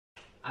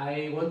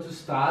I want to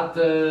start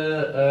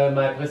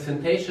my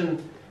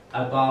presentation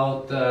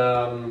about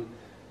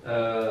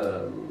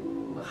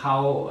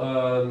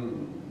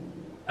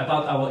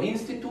about our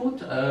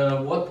institute,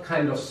 what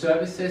kind of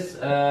services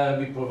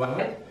we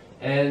provide,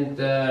 and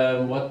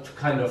what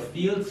kind of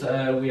fields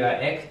we are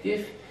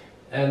active.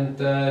 And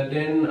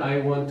then I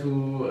want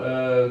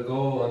to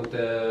go on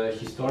the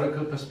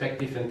historical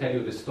perspective and tell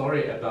you the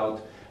story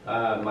about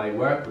my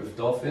work with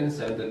dolphins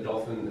and the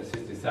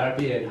dolphin-assisted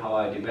therapy and how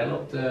I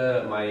developed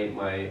my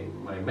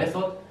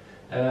method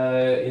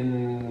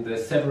in the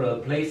several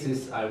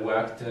places I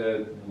worked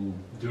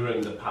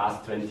during the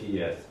past 20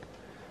 years.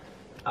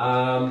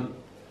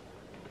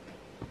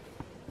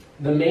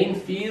 The main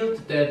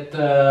field that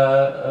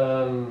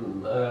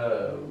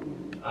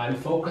I'm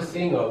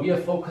focusing, or we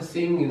are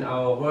focusing in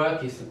our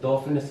work, is the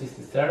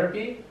dolphin-assisted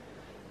therapy.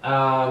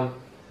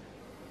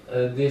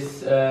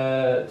 This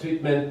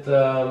treatment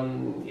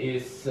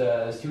is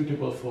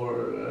suitable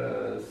for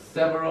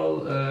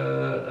several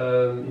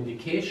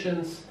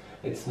indications.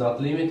 It's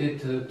not limited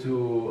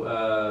to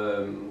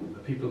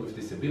people with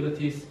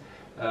disabilities.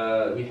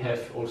 We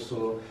have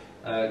also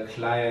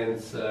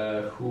clients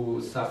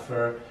who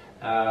suffer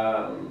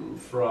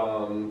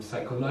from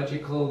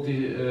psychological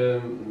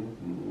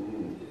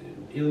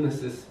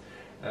illnesses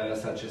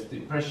such as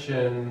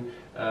depression,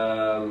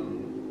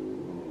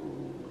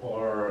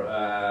 or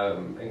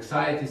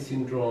anxiety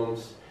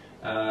syndromes,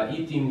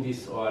 eating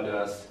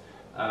disorders,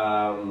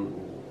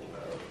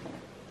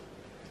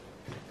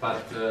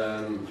 but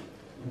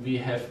we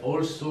have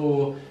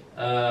also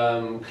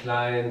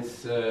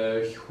clients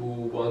who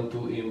want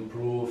to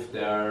improve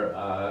their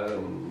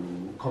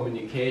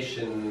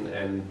communication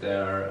and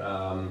their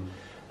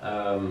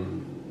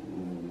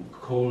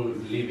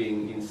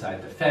co-living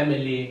inside the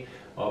family,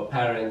 or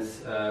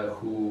parents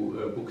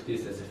who book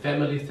this as a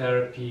family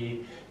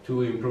therapy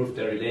to improve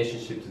their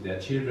relationship to their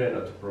children,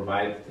 or to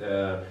provide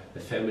the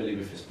family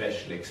with a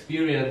special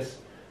experience,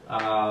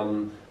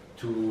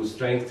 to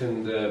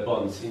strengthen the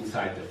bonds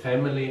inside the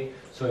family.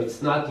 So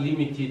it's not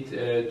limited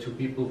to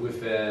people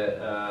with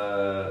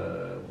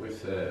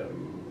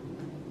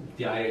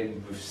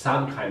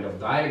some kind of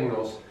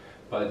diagnosis,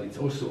 but it's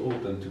also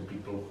open to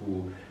people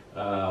who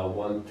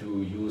want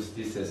to use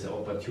this as an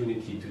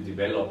opportunity to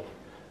develop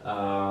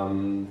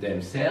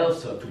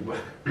themselves, or to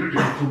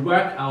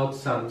work out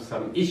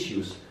some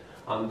issues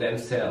on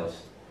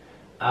themselves.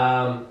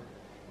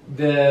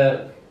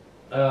 There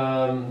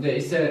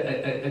is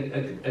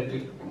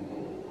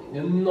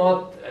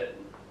not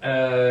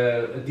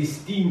a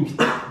distinct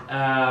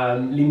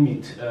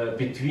limit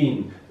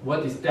between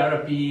what is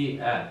therapy.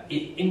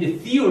 In the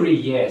theory,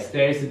 yes,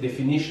 there is a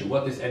definition.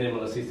 What is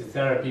animal-assisted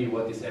therapy?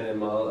 What is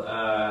animal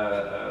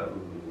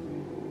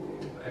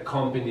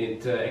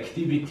accompanied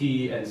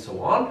activity, and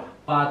so on.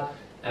 But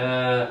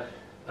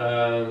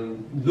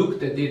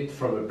looked at it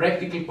from a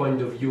practical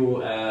point of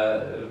view,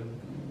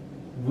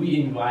 we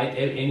invite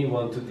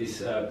anyone to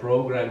this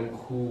program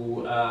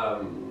who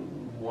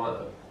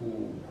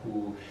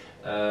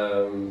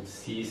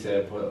sees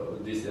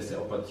this as an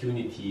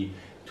opportunity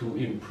to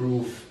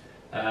improve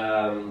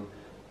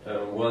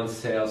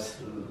oneself's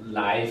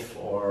life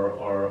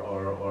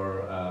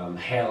or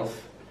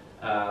health,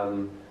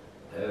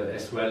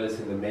 as well as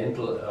in the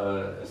mental,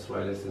 as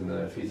well as in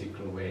the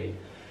physical way,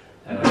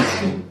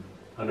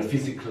 on a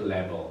physical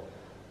level.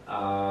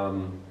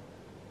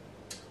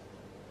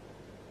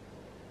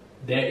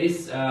 There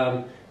is,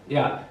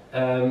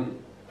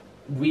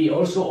 we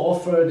also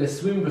offer the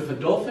Swim with a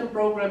Dolphin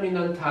program in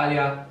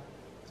Antalya.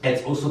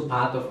 It's also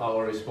part of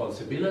our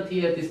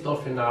responsibility at this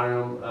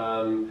dolphinarium,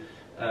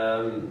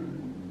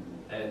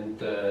 and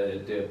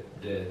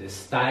the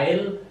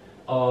style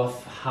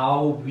of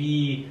how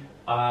we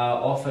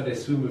offer the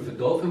Swim with a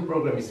Dolphin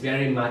program is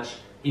very much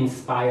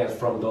inspired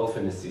from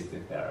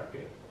dolphin-assisted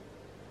therapy.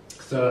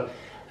 So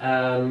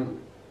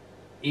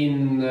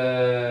in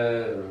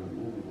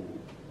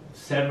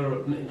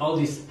all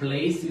these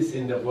places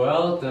in the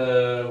world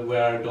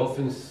where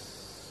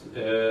dolphins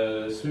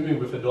swimming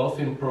with a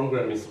dolphin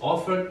program is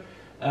offered,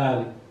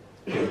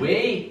 the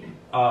way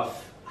of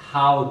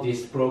how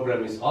this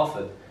program is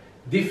offered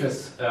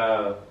differs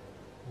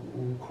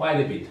quite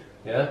a bit.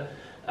 Yeah?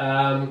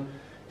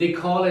 They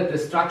call it a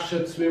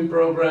structured swim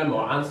program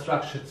or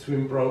unstructured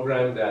swim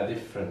program. There are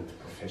different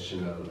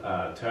professional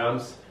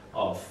terms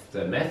of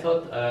the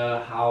method,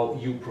 how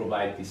you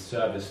provide this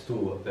service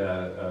to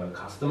the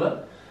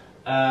customer.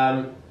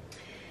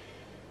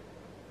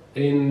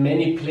 In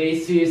many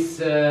places,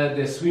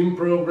 the swim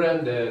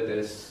program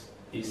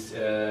is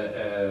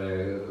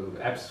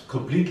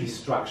completely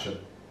structured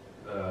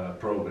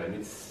program.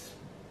 It's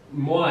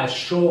more a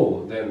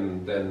show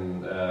than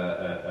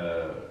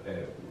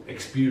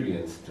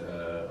experienced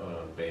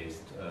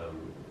based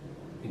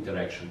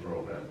interaction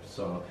program.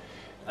 So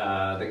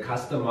the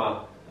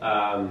customer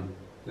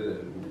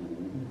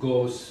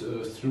goes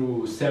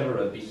through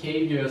several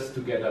behaviors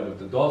together with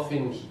the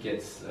dolphin. He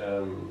gets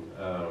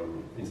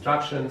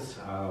instructions,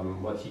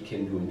 what he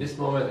can do in this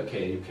moment.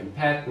 Okay, you can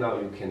pet, now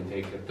you can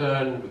take a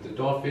turn with the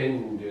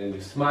dolphin,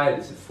 you smile,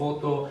 it's a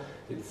photo.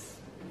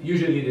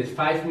 usually the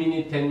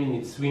 5-minute,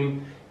 10-minute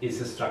swim is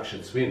a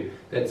structured swim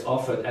that's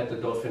offered at the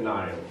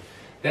Dolphinarium.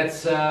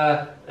 That's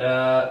not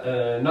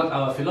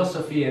our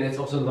philosophy, and it's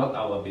also not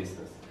our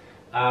business.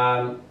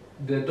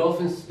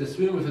 The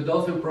Swim with a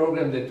Dolphin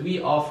program that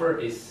we offer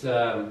is,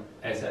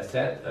 as I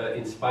said,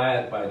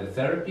 inspired by the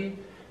therapy,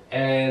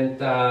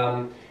 and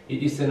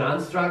it is an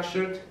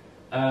unstructured,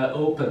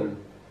 open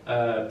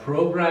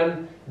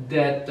program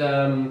that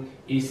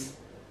is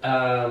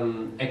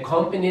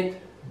accompanied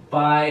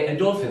by a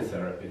dolphin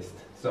therapist.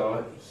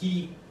 So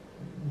he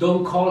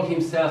don't call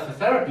himself a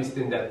therapist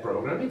in that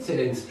program, it's an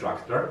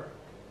instructor.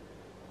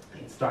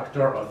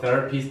 Instructor or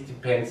therapist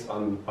depends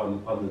on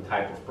the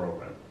type of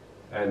program.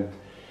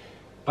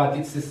 But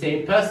it's the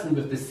same person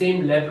with the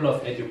same level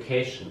of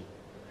education.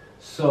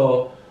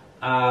 So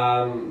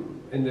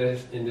in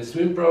the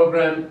swim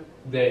program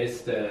there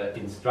is the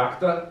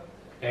instructor,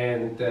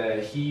 and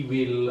he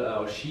will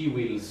or she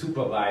will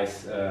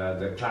supervise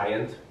the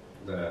client,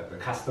 the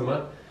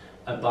customer,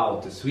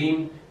 about the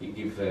swim. She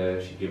give an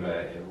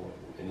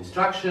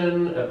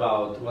instruction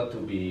about what to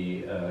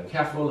be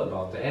careful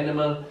about the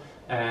animal,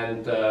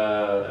 and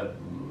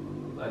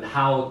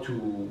how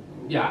to,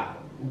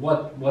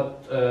 what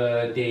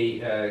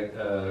they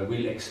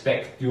will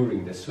expect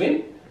during the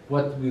swim,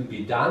 what will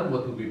be done,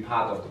 what will be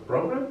part of the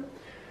program,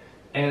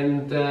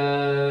 and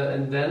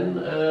then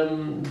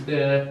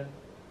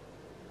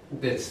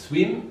the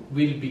swim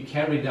will be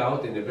carried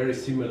out in a very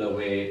similar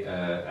way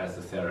as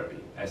the therapy,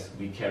 as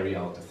we carry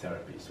out the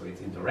therapy. So it's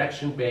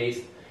interaction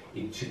based,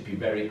 it should be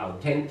very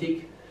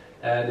authentic,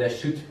 there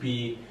should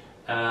be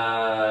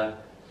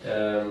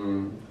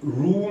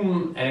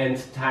room and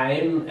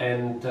time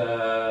and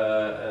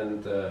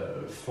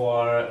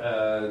for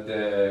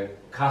the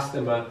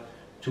customer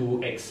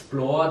to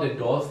explore the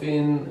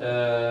dolphin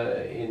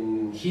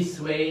in his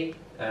way,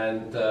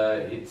 and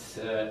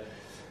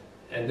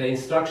and the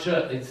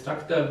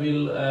instructor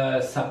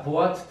will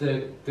support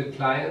the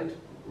client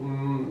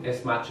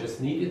as much as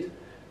needed,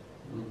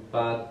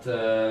 but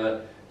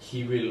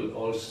he will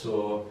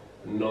also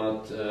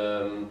not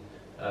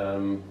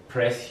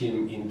press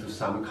him into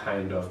some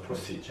kind of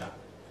procedure.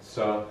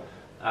 So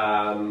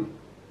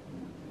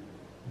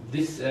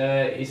this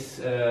is,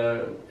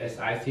 as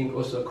I think,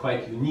 also a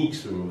quite unique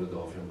Swim with a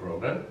Dolphin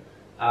program,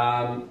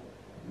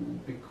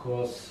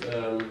 because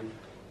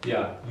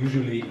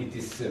usually it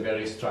is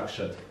very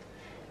structured,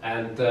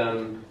 and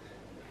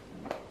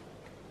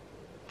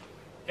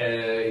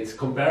it's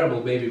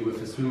comparable maybe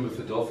with a Swim with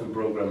a Dolphin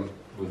program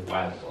with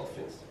wild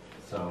dolphins.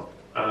 So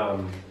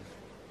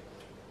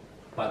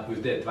but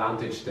with the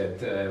advantage that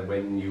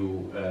when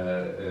you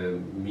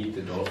meet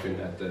the dolphin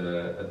at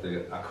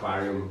the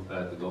aquarium,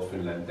 at the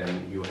dolphin land,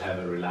 then you have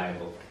a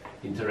reliable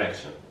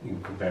interaction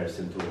in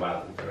comparison to a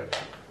wild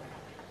interaction,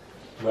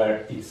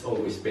 where it's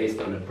always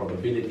based on a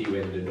probability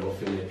whether the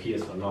dolphin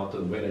appears or not,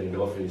 and whether the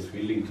dolphin is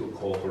willing to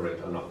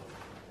cooperate or not.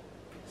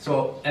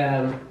 So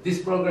this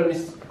program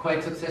is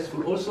quite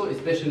successful also,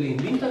 especially in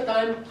winter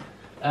time.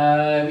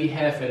 We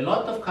have a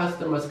lot of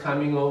customers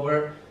coming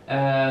over,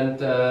 and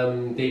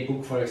they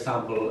book, for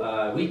example,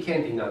 a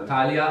weekend in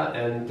Antalya,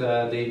 and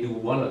they do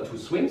 1 or 2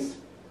 swims.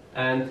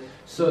 And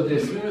so the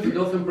Swim with the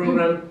Dolphin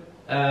program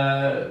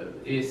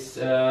is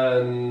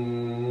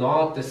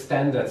not the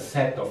standard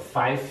set of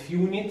 5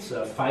 units,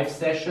 5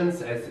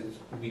 sessions, as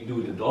we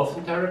do the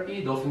dolphin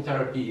therapy. Dolphin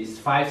therapy is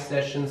 5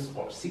 sessions,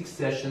 or 6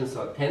 sessions,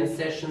 or 10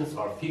 sessions,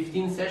 or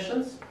 15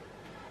 sessions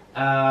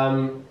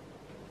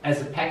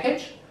as a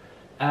package.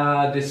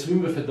 The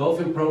Swim with the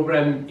Dolphin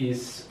program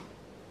is,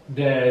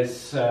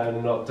 there's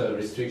not a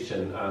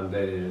restriction on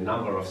the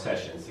number of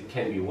sessions. It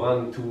can be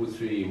 1, 2,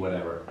 3,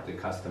 whatever the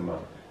customer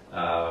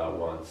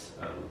wants.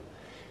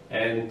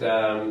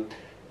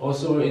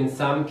 Also in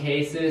some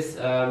cases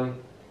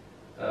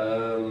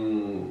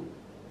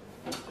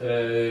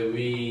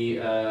we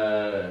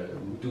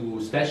do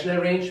special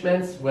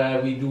arrangements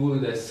where we do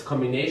this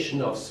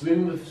combination of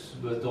swim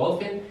with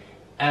dolphin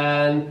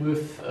and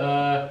with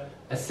a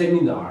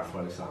seminar,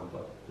 for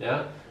example.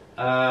 Yeah.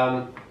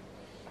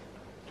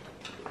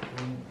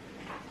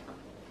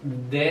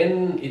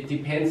 Then it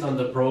depends on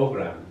the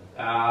program.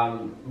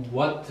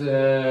 What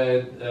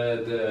the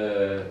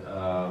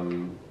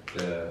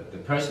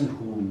person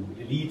who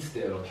leads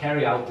or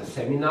carry out the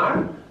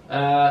seminar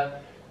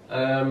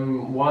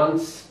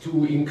wants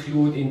to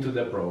include into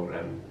the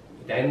program.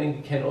 Then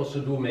we can also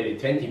do maybe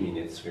 20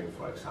 minutes swim,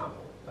 for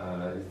example.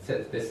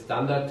 The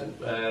standard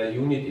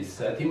unit is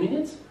 30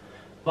 minutes,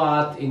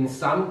 but in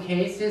some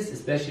cases,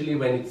 especially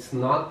when it's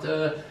not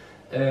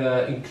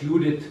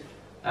included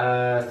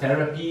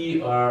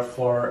therapy or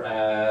for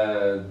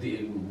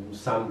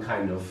some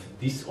kind of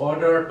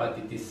disorder, but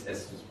it is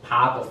as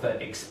part of the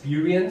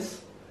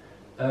experience,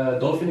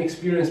 dolphin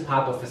experience,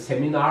 part of a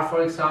seminar,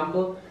 for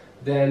example,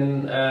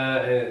 then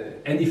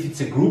and if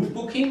it's a group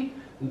booking,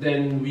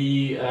 then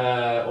we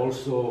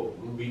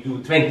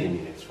do 20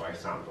 minutes, for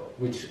example,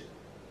 which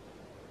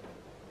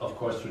of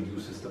course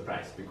reduces the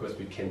price because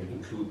we can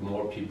include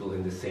more people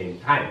in the same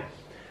time.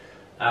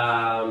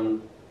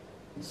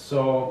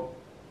 So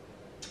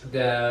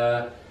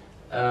the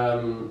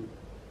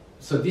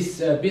So this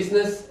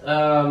business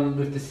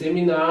with the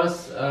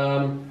seminars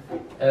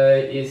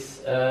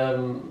is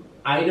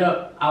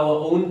either our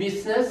own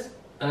business,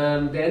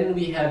 then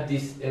we have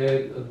this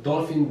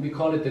Dolphin, we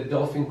call it the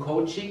Dolphin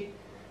coaching.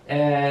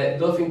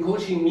 Dolphin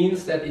coaching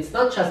means that it's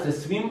not just a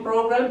swim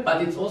program,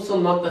 but it's also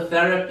not a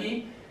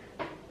therapy.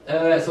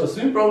 So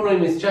swim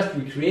program is just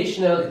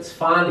recreational, it's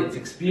fun, it's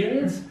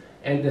experience,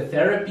 and the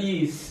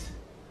therapy is,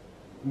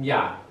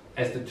 yeah,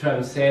 as the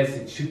term says,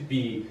 it should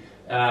be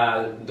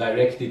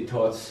directed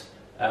towards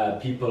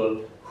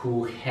people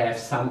who have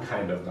some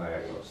kind of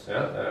diagnosis,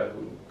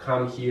 who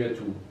come here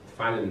to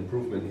find an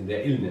improvement in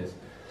their illness.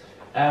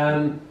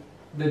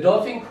 The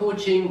Dolphin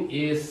coaching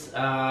is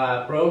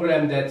a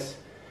program that's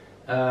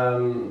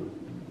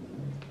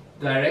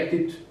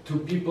directed to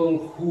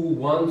people who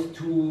want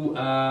to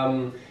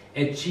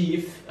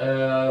achieve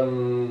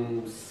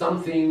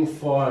something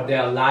for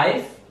their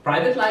life,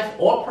 private life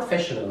or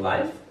professional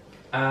life,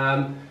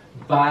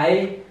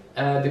 by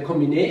the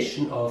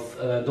combination of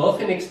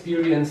Dolphin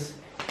experience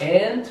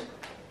and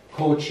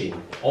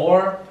coaching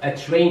or a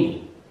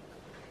training.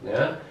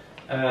 Yeah?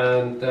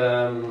 And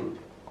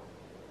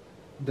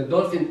the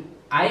Dolphin,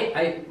 I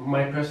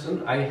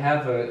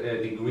have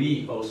a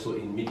degree also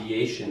in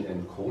mediation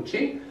and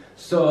coaching.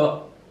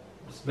 So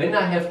when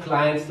I have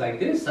clients like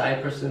this, I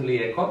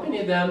personally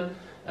accompany them.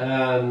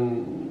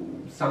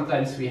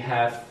 Sometimes we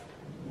had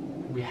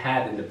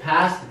in the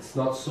past, it's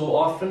not so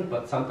often,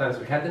 but sometimes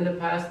we had in the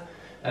past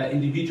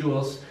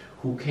individuals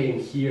who came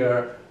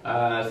here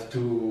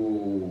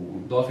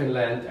to Dolphin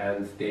Land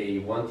and they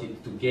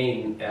wanted to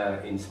gain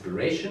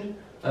inspiration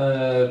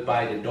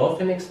by the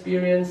Dolphin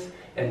experience,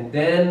 and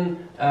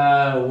then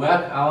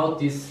work out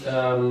this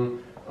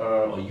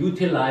or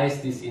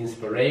utilize this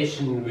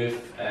inspiration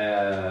with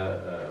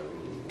a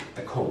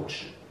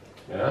coach.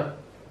 Yeah?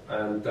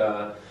 And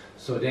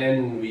so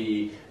then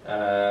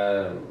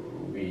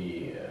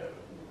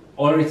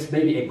or it's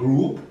maybe a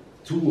group,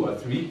 2 or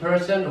 3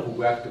 person who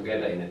work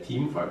together in a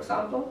team, for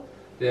example.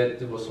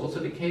 That was also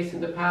the case in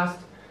the past.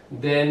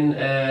 Then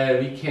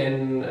we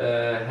can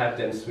have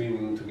them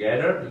swim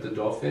together with the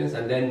dolphins,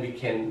 and then we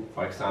can,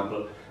 for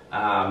example,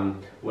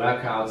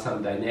 work out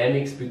some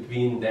dynamics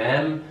between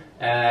them,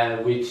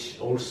 which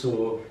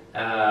also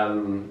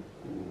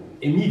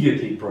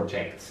immediately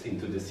projects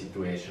into the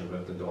situation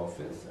with the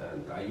dolphins.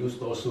 And I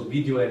used also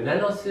video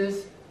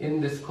analysis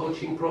in this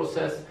coaching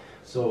process.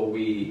 So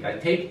I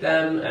take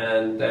them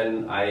and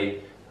then I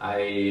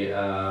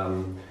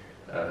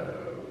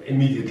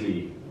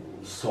immediately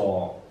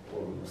saw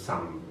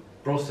some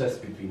process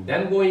between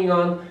them going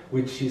on,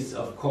 which is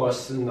of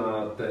course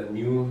not a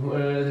new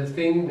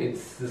thing.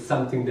 It's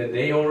something that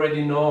they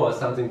already know, or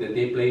something that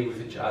they play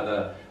with each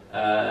other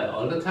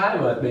all the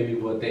time, or maybe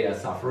what they are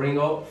suffering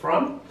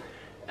from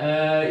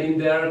in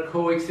their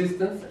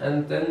coexistence.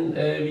 And then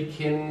we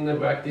can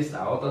work this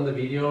out on the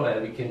video,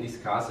 and we can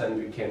discuss, and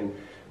we can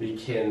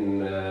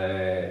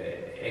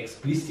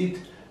explicit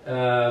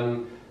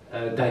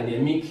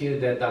dynamic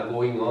that are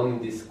going on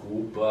in this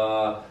group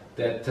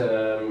that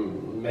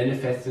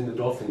manifests in the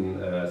dolphin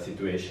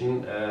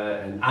situation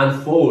and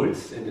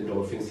unfolds in the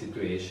dolphin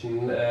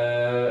situation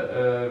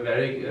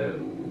very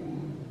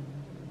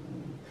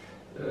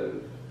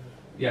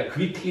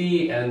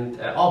quickly and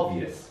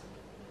obvious.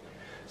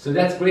 So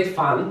that's great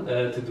fun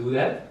to do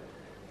that,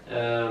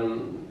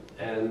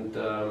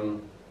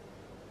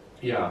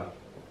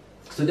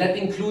 so that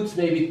includes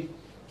maybe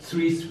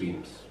 3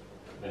 swims.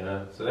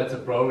 So that's a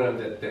program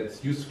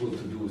that's useful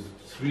to do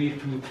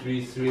 2,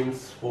 3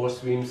 swims, 4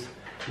 swims.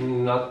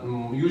 Not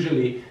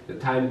usually the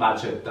time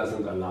budget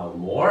doesn't allow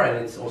more, and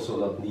it's also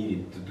not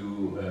needed to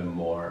do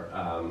more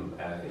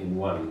in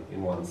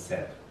one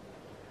set.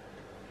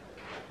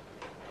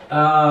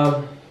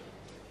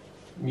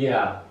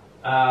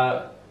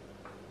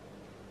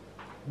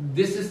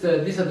 These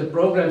are the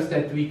programs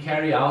that we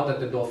carry out at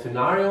the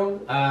Dolphinarium.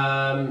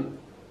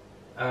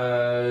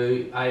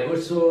 I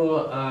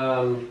also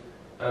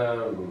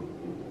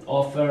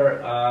offer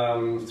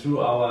through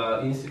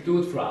our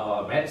institute, through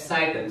our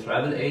website and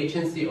travel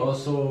agency,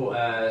 also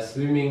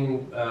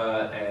swimming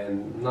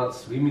and not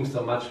swimming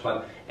so much,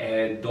 but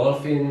a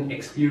dolphin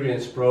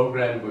experience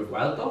program with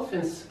wild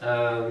dolphins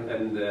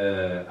and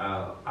the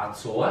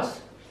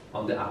Azores,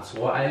 on the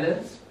Azore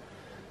Islands.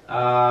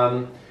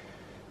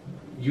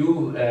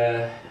 You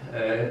were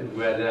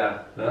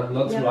there,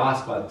 not through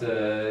us, but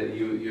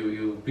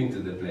you've been to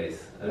the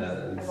place.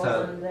 Yes, I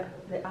was on the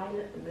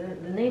island.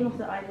 The name of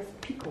the island is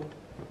Pico.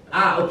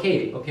 Ah,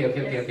 okay.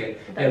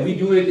 Yes, we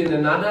do it in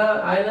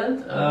another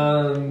island,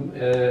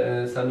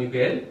 San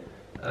Miguel.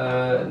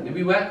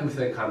 We work with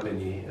a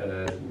company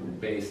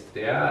based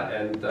there,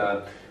 and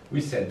we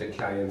send the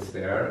clients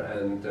there,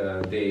 and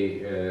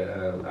they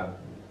are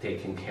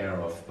taken care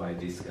of by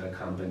this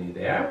company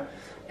there.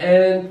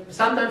 And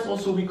sometimes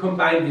also we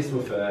combine this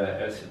with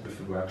a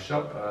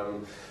workshop.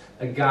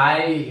 A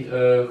guy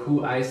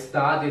who I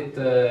started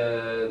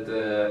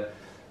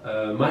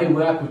my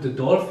work with the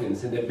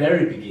dolphins in the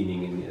very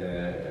beginning.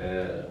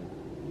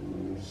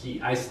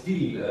 I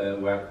still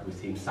work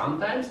with him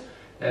sometimes.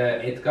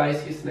 Edgar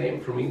is his name,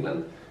 from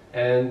England.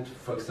 And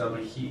for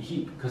example,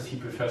 because he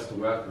prefers to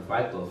work with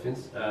white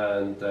dolphins,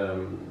 and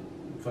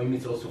for him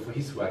it's also, for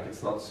his work,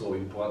 it's not so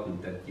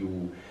important that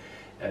you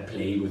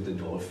play with the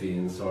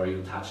dolphins or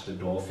you touch the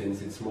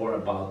dolphins. It's more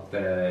about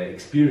the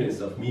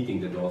experience of meeting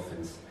the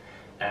dolphins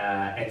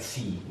at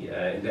sea,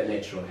 in their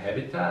natural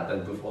habitat,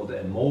 and with all the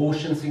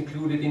emotions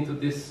included into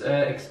this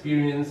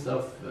experience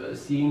of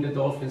seeing the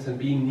dolphins and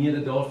being near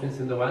the dolphins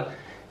in the wild.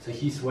 So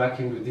he's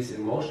working with these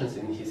emotions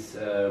in his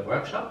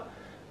workshop.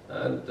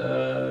 And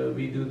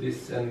we do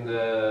this on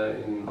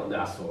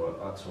the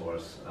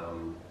Azores,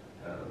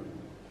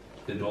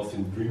 the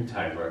Dolphin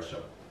Dreamtime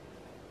workshop.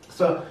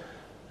 So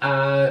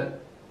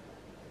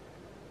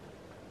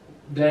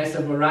there's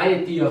a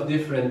variety of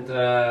different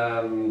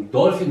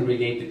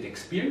dolphin-related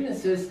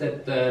experiences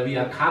that we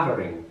are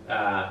covering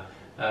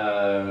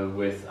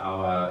with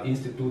our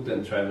institute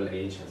and travel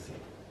agency.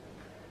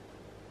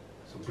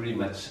 So pretty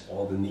much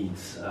all the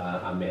needs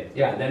are met.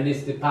 Yeah, then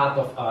is the part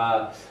of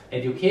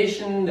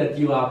education that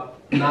you are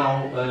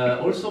now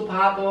also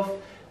part of.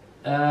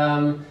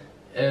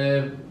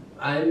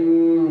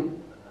 I'm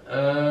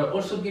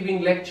also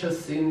giving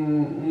lectures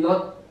in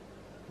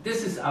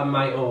this is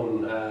my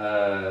own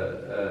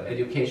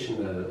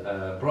educational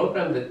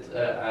program that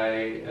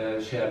I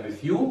share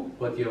with you,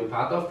 what you're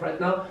part of right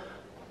now.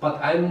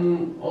 But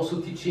I'm also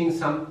teaching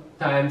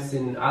sometimes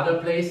in other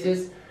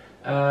places.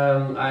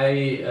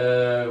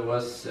 I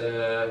was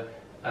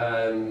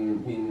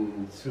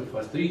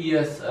for 3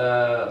 years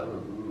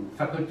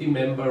faculty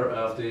member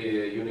of the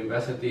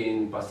university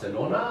in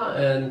Barcelona,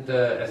 and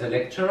as a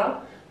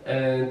lecturer,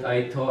 and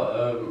I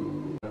taught.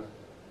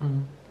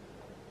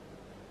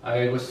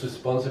 I was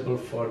responsible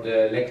for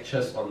the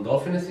lectures on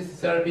dolphin-assisted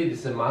therapy. This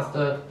is a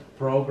master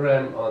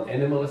program on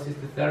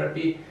animal-assisted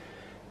therapy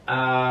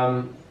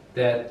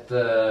that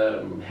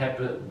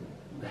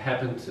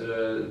happened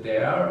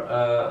there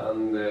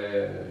on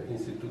the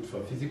Institute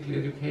for Physical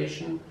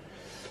Education.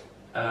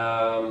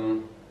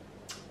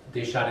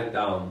 They shut it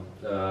down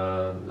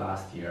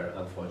last year,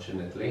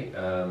 unfortunately,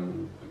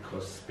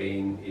 because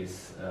Spain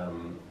is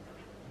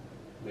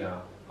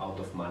out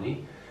of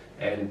money,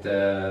 and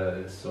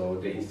so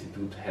the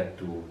institute had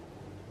to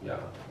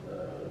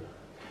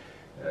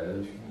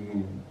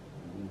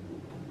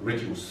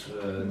reduce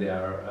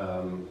their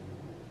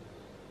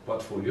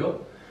portfolio.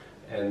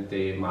 And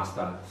the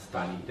master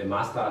study, the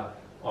master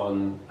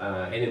on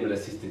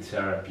animal-assisted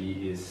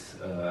therapy is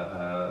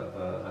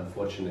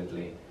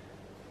unfortunately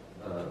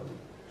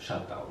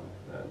shut down.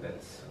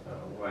 That's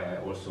why I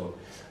also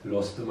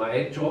lost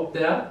my job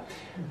there.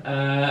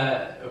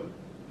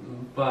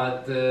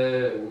 But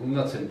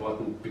not so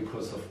important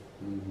because of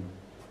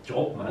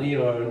job money,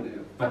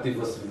 but it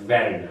was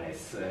very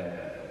nice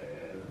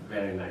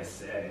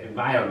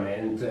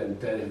environment, and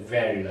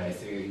very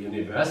nice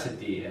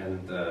university,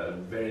 and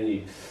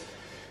very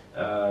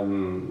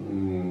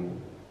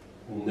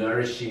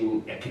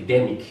nourishing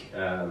academic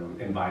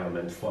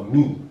environment for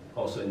me,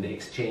 also in the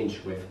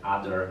exchange with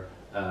other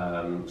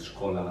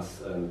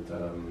scholars and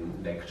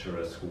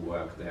lecturers who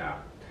work there,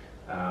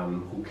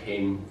 who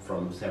came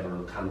from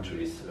several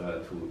countries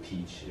to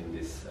teach in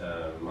this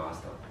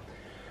master.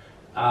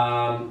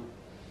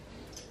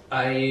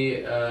 I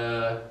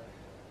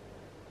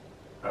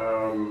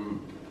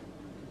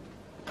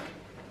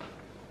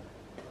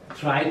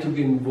try to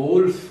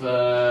involve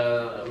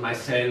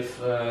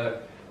myself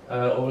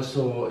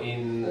also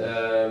in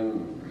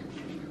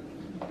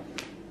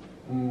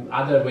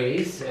other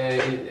ways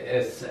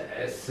as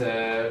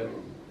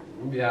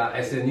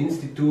an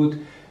institute,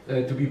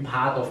 to be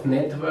part of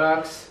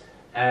networks,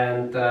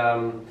 and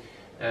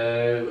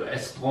a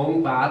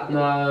strong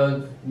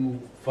partner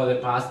for the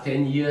past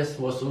 10 years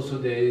was also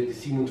the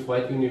Sigmund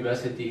Freud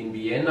University in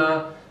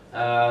Vienna.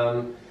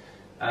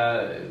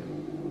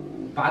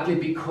 Partly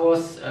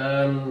because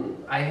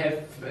I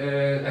have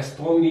a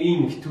strong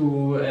link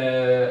to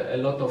a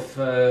lot of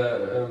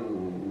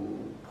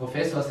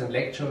professors and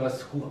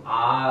lecturers who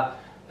are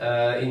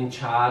in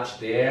charge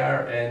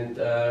there, and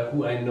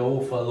who I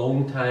know for a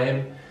long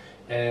time,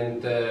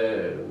 and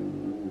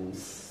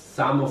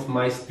some of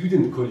my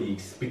student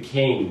colleagues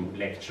became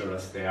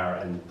lecturers there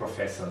and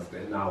professors.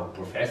 They're now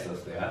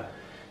professors there,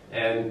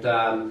 and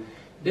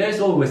there is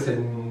always a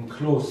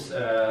close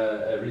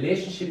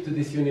relationship to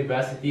this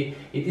university.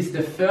 It is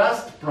the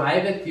first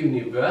private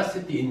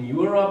university in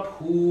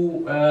Europe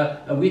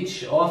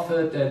which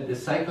offered the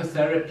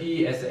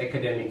psychotherapy as an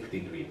academic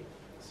degree.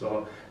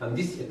 So, at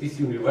this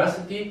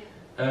university,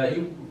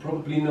 you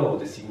probably know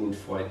the Sigmund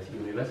Freud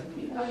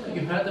University.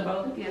 You heard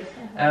about it? Yes.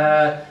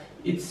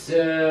 It's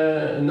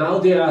now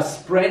they are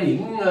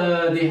spreading.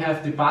 They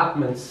have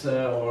departments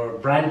or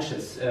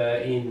branches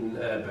in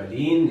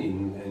Berlin,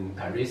 in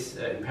Paris,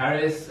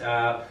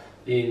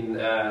 in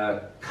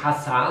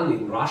Kazan,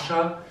 in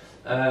Russia.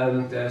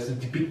 So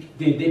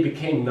they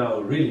became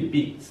now really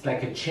big. It's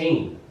like a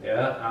chain,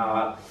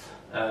 yeah,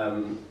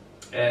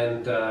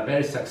 and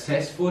very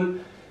successful.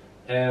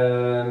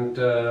 And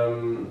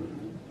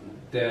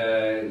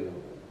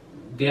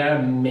their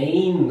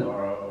main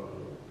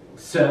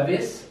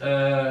service,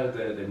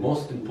 the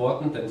most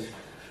important and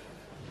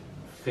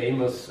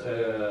famous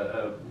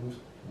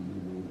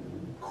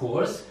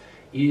course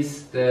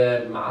is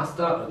the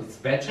master, it's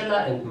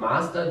bachelor and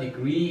master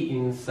degree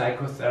in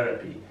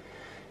psychotherapy.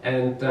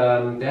 And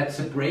that's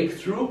a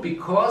breakthrough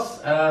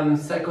because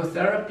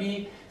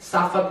psychotherapy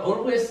suffered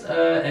always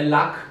a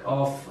lack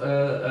of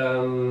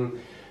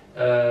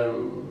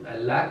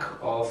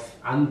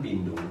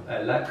Anbindung,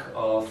 a lack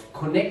of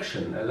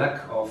connection, a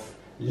lack of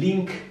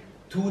link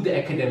to the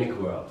academic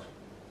world.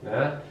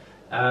 Yeah?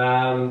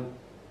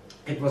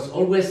 It was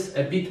always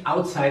a bit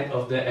outside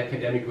of the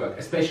academic work,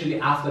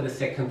 especially after the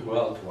Second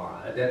World War.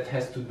 That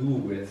has to do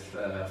with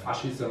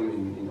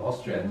fascism in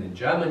Austria and in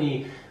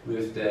Germany,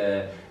 with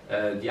the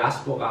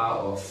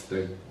diaspora of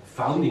the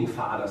founding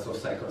fathers of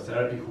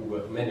psychotherapy, who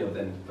were, many of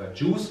them were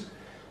Jews.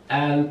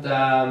 And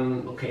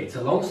okay, it's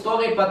a long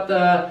story, but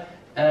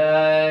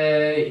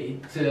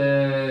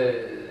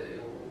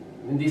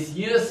in these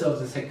years of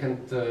the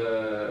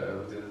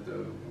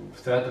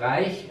Third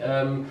Reich,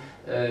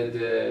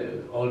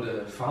 all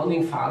the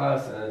founding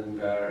fathers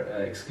were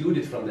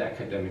excluded from the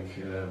academic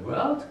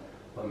world,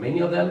 or many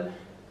of them,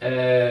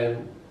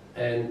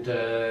 and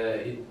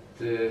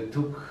it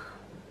took,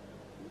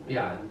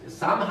 yeah,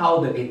 somehow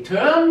the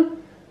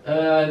return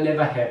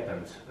never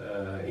happened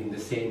in the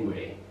same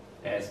way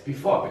as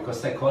before, because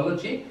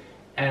psychology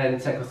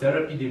and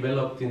psychotherapy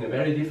developed in a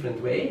very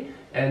different way,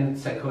 and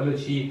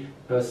psychology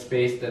was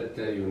based at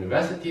the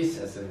universities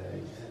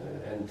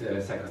and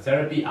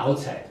psychotherapy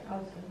outside.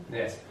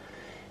 Yes.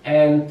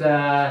 And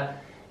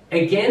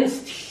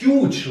against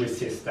huge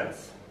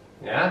resistance,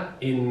 yeah,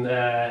 in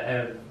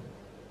a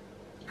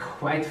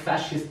quite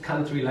fascist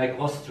country like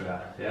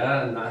Austria,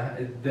 yeah,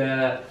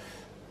 the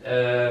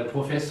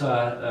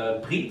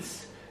Professor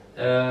Britz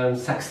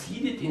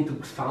succeeded into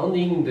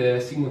founding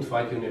the Sigmund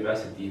Freud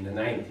University in the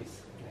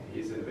 90s.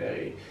 He's a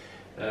very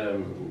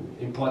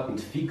important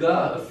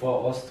figure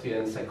for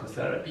Austrian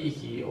psychotherapy.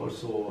 He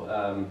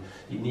also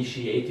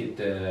initiated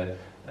the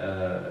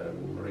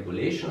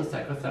regulation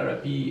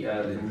psychotherapy,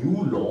 the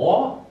new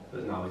law.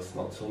 Now it's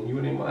not so new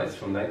anymore, it's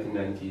from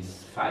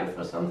 1995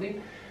 or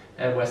something,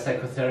 where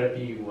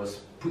psychotherapy was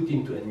put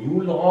into a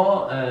new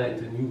law,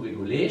 into a new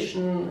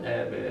regulation,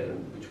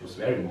 which was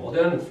very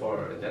modern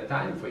for that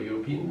time, for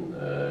European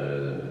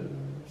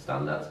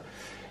standards.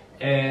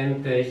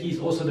 And he's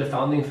also the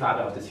founding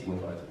father of the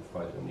Sigmund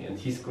Freud Uni. And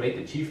his great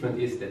achievement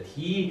is that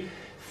he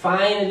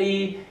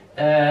finally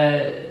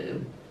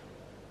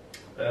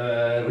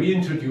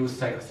reintroduced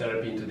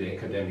psychotherapy into the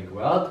academic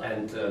world,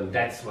 and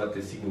that's what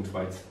the Sigmund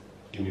Freud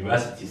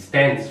University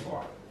stands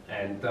for.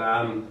 And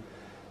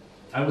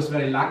I was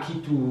very lucky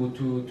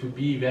to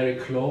be very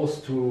close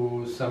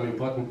to some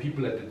important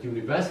people at that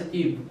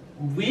university,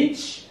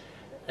 which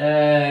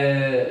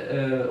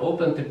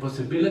opened the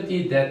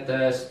possibility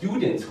that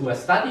students who are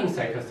studying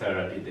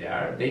psychotherapy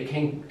there, they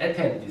can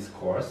attend this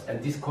course,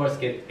 and this course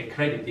get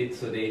accredited,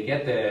 so they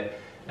get the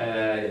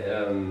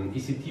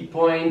ECT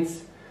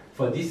points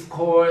for this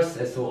course,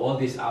 and so all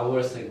these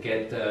hours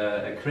get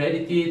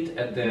accredited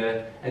at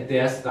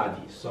their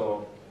study.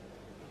 So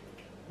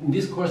in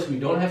this course we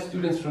don't have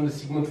students from the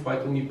Sigmund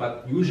Freud Uni,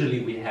 but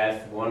usually we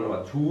have one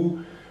or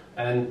two,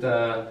 and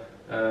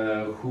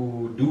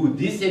who do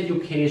this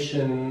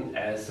education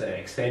as an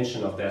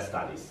extension of their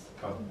studies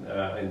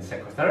in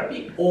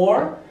psychotherapy,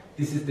 or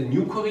this is the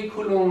new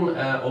curriculum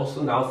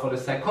also now for the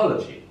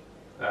psychology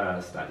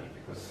study,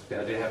 because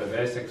they have a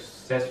very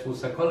successful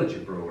psychology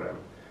program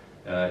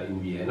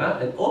in Vienna.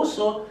 And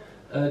also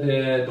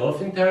the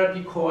Dolphin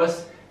therapy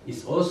course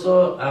is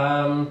also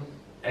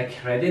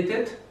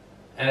accredited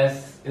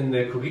as in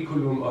the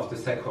curriculum of the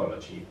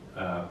psychology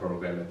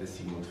program at the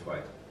Sigmund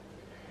Freud.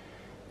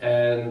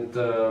 And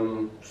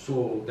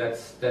so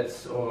that's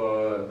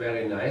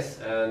very nice,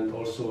 and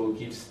also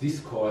gives this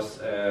course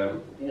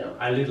you know,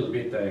 a little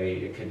bit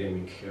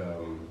academic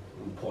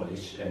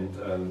polish, and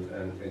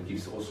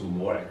gives also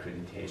more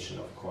accreditation,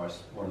 of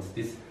course. Once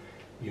this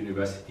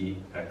university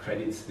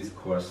accredits this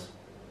course,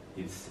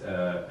 it's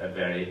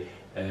very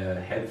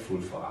helpful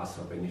for us,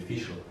 or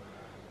beneficial.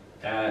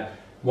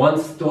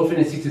 Once Dolphin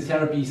assisted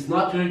therapy is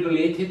not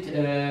regulated,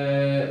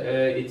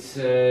 it's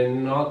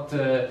not,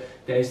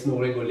 there is no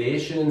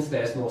regulations,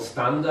 there is no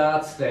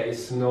standards, there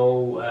is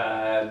no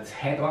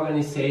head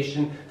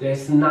organization, there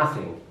is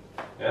nothing.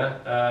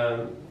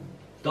 Yeah?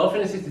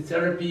 Dolphin assisted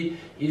therapy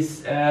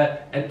is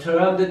a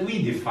term that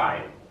we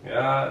define.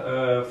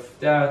 Yeah?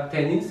 There are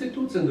 10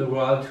 institutes in the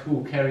world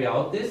who carry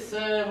out this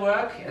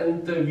work,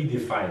 and we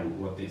define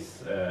what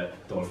is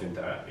Dolphin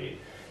therapy.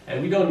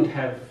 And we don't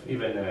have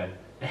even a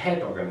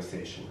head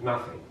organization,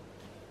 nothing.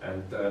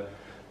 And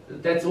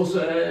that's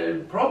also a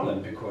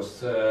problem,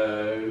 because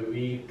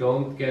we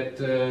don't get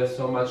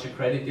so much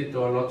accredited,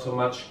 or not so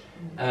much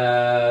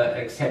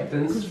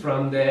acceptance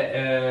from the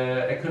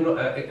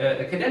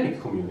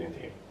academic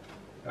community.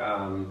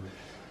 There's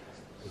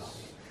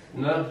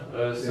no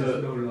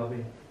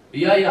lobby.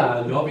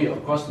 Yeah, lobby,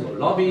 of course, no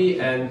lobby,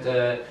 and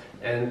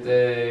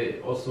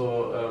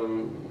also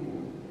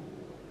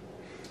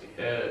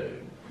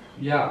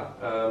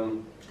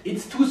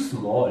it's too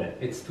small.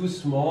 It's too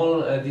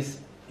small. This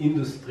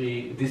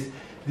industry, this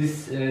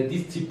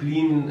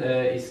discipline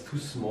is too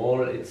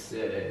small. It's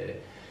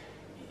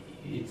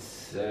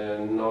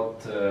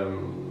not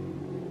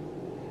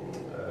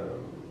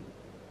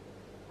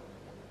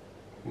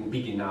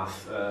big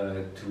enough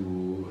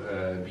to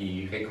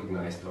be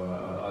recognized,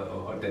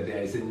 or that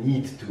there is a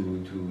need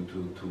to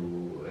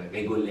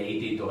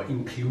regulate it or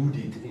include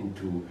it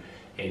into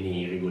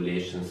any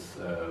regulations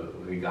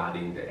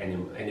regarding the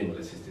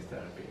animal-assisted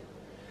therapy.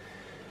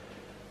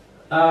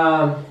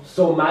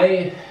 So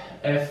my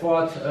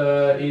effort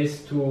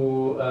is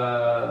to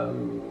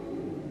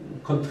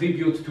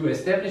contribute to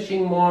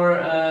establishing more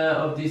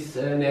of this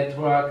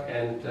network,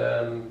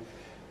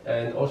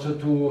 and also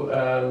to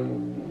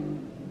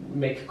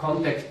make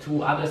contact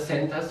to other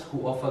centers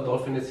who offer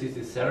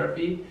dolphin-assisted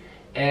therapy.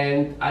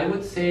 And I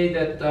would say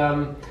that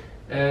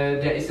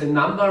there is a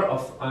number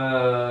of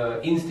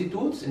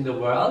institutes in the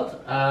world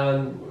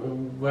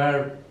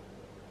where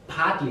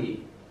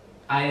partly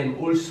I am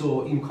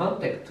also in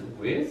contact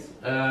with,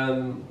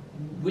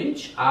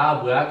 which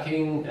are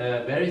working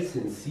very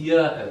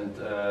sincere and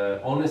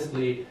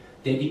honestly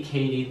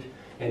dedicated,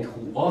 and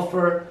who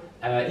offer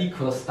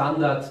equal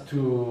standards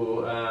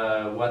to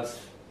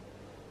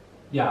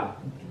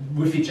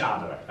with each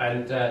other,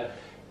 and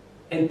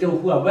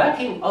who are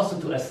working also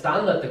to a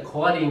standard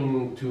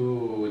according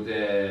to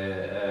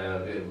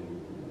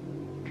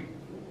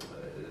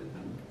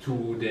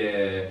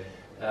the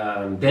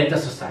Delta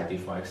Society,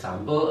 for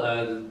example,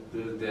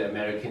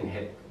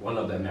 one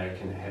of the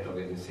American head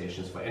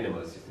organizations for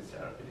animal-assisted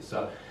therapy.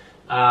 So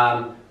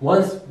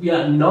once we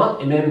are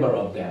not a member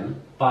of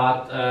them,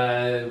 but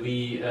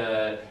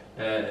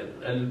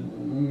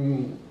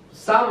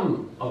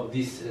some of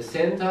these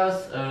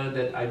centers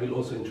that I will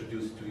also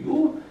introduce to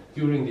you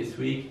during this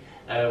week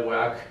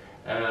work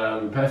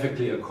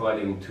perfectly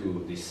according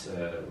to these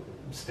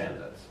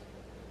standards.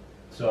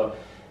 So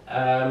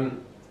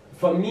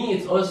for me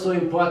it's also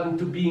important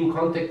to be in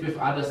contact with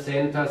other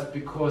centers,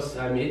 because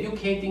I'm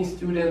educating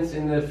students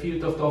in the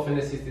field of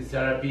dolphin-assisted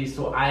therapy,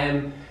 so I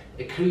am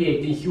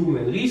creating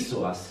human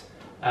resource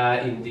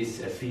in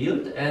this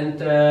field,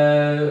 and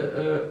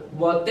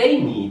what they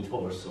need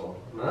also.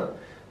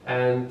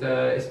 And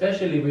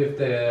especially with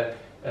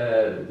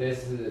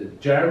this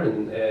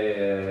German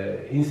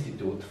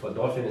Institute for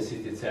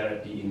Dolphin-Assisted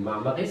Therapy in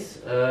Marmaris,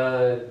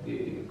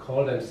 they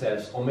call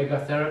themselves Omega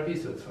Therapy,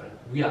 so it's fine.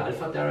 We are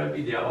Alpha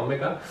Therapy, they are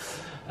Omega.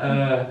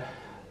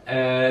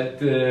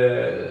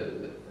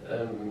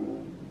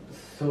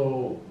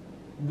 So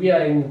we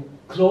are in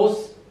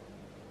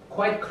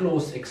quite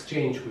close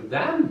exchange with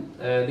them.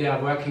 They are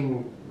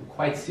working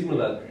quite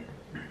similar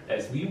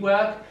as we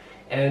work,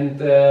 and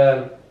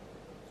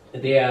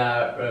they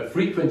are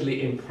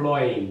frequently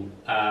employing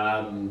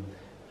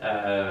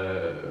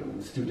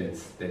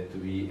students that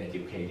we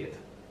educated.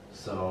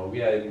 So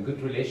we are in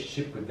good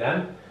relationship with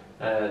them.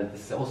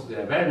 This is also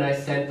a very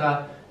nice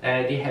center.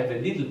 They have a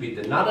little bit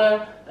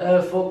another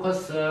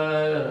focus.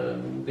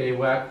 They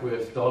work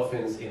with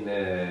dolphins in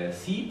a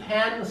sea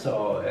pen,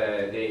 so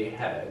they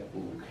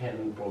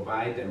can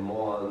provide a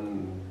more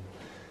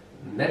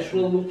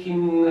natural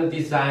looking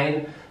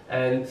design,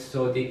 and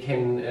so they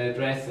can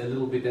address a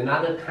little bit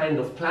another kind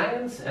of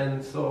clients.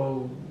 And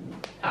so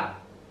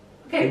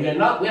okay,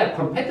 we are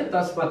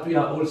competitors, but we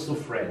are also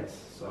friends,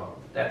 so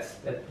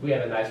we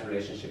have a nice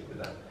relationship with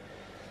them.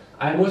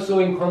 I'm also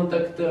in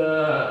contact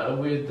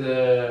with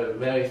a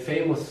very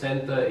famous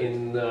center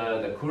in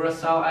the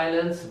Curacao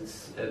Islands.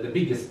 It's the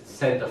biggest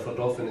center for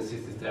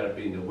dolphin-assisted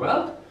therapy in the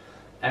world,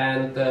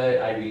 and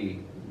I will,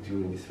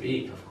 during this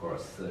week, of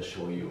course,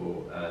 show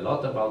you a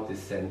lot about this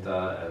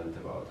center and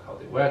about how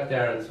they work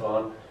there and so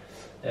on.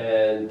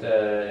 And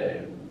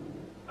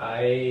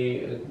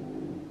I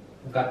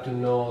got to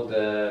know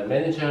the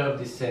manager of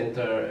this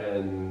center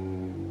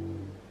in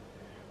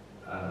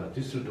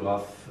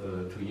Düsseldorf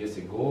 2 years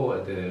ago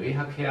at the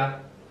RehaCare,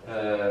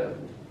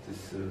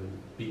 this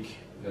big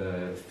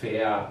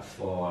fair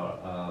for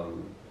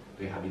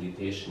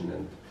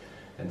rehabilitation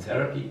and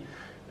therapy.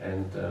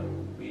 And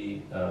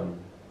we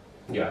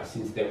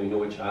since then we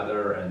know each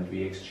other, and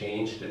we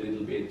exchanged a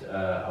little bit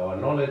our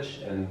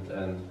knowledge, and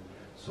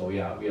so we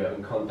are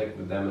in contact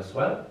with them as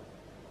well.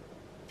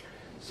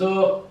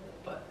 So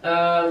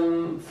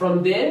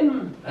from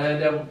them,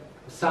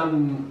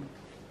 some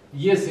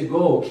years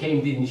ago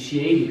came the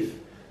initiative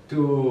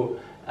to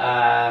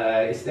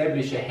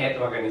establish a head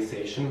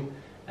organization,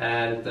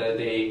 and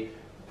they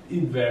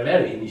were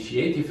very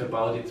initiative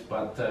about it,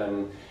 but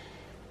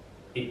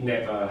it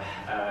never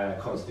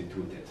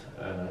constituted.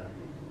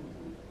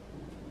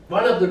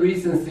 One of the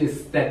reasons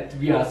is that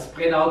we are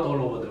spread out all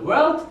over the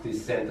world,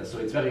 this center, so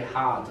it's very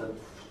hard,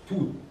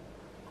 too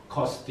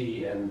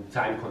costly and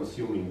time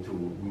consuming to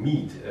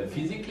meet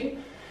physically.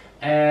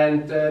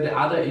 And the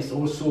other is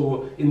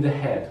also in the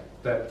head,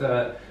 that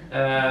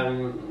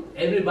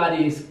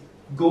everybody is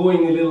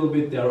going a little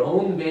bit their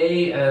own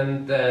way,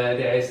 and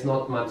there is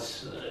not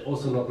much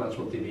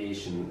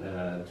motivation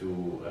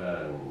to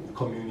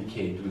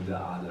communicate with the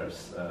other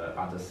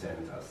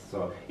centers.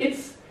 So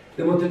it's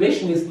the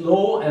motivation is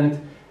low and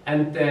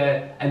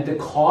the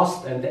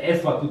cost and the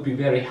effort would be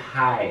very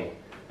high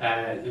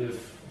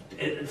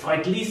for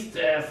at least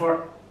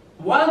for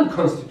one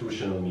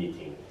constitutional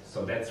meeting.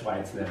 So that's why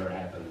it's never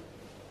happened.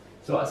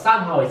 So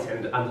somehow it's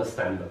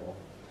understandable.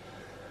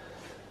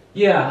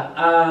 Yeah,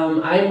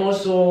 I'm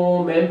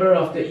also member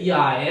of the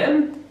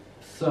EIM.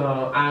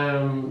 So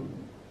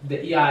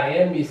the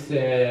EIM is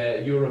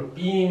a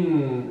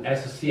European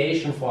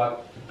Association for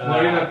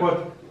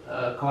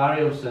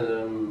aquariums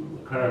and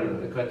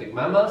aquatic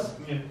mammals.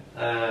 Yeah.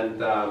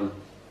 And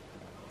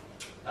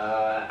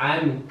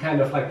I'm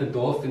kind of like the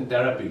dolphin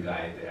therapy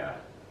guy there.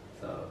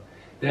 So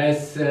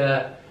there's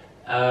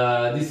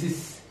this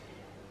is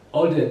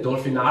all the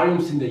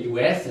dolphinariums in the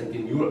US and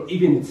in Europe.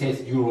 Even it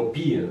says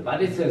European,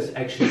 but it says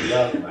actually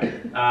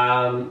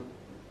worldwide.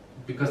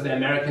 Because the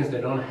Americans, they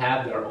don't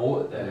have their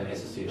own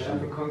association.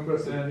 The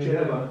Congress in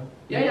Geneva.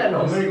 Yeah,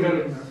 no.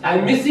 American.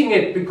 I'm missing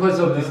it because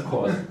of this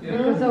course.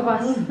 Because of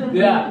us.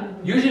 Yeah,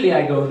 usually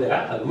I go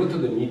there. I go to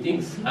the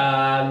meetings.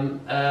 But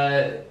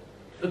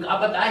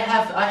I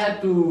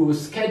had to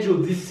schedule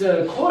this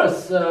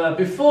course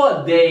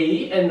before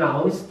they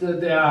announced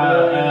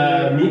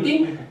their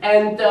meeting,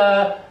 and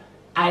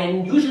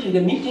usually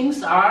the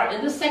meetings are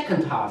in the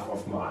second half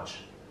of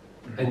March.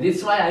 And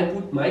that's why I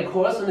put my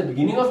course in the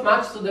beginning of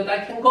March so that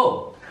I can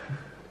go.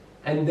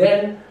 And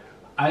then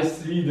I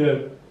see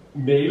the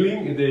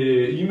mailing,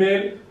 the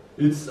email,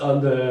 it's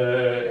on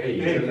the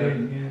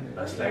 8th.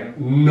 I was like,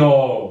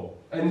 no.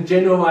 And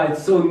Genoa,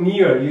 it's so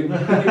near, you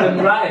can even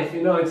drive,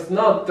 you know, it's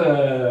not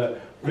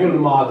full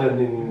modern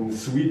in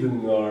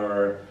Sweden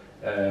or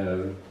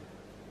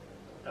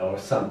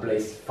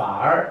someplace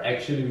far.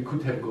 Actually, we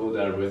could have go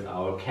there with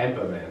our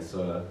camper van,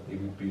 so it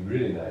would be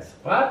really nice.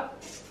 But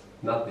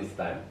not this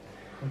time.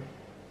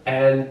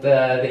 And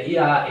the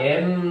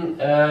ERM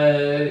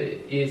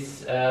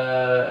is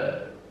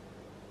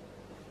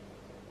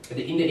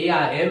in the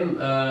ERM,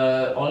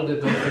 all the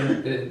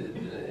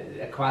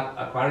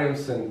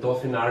aquariums and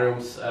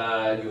dolphinariums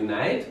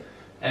unite,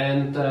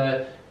 and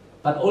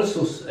but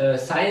also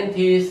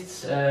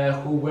scientists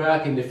who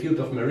work in the field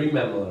of marine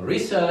mammal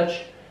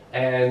research,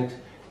 and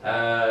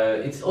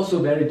it's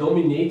also very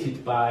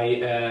dominated by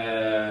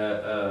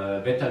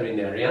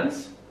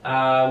veterinarians.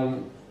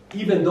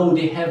 Even though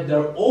they have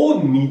their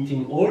own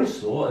meeting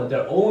also and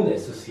their own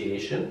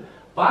association,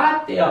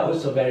 but they are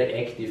also very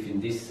active in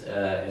these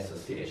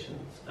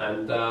associations.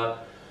 And the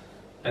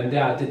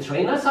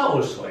trainers are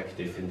also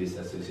active in this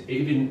association.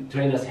 Even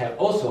trainers have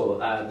also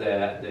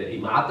the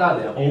IMATA,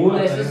 their own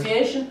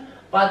association,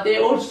 but they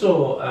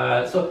also,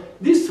 so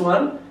this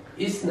one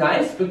is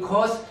nice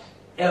because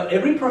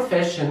every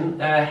profession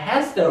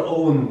has their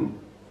own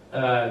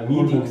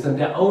meetings and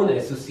their own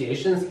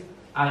associations.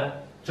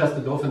 Just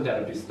the dolphin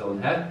therapists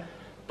don't have,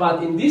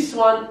 but in this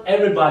one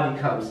everybody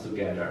comes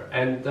together,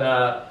 and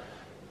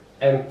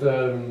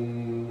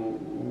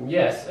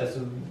yes, as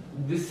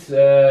this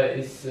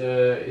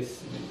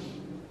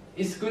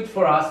is good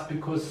for us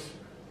because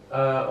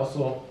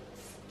also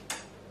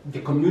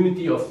the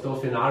community of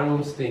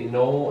dolphinariums, they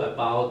know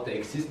about the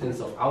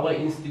existence of our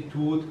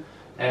institute,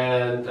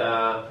 and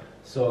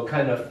so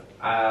kind of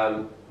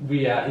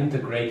we are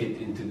integrated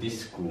into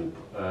this group,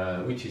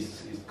 which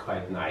is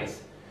quite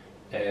nice.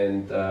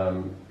 And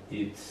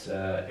it's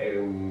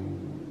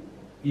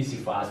easy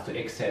for us to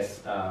access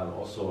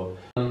also.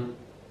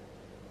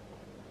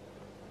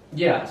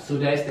 Yeah, so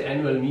there's the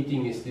annual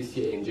meeting is this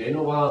year in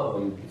Genoa,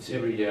 it's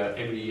every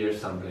year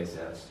someplace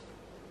else.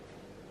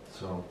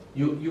 So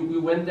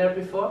you went there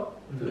before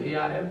to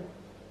AIM?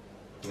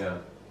 Yeah,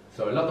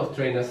 so a lot of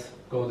trainers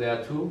go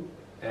there too,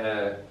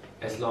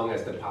 as long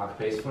as the park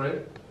pays for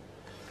it.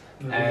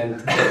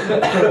 And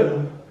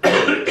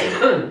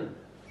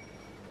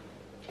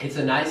it's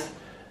a nice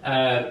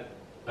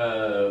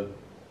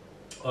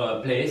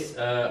place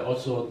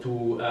also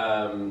to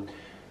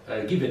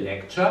give a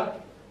lecture.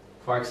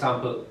 For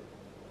example,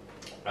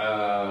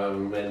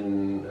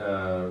 when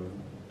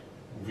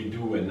we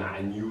do a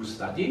new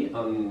study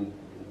on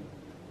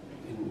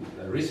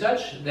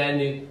research,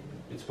 then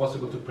it's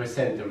possible to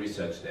present the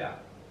research there.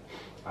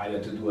 Either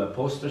to do a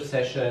poster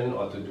session,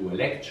 or to do a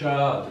lecture,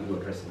 or to do a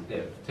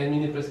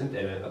 10-minute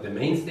presentation, at the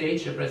main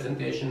stage a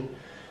presentation.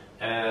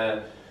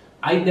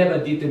 I never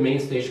did the main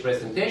stage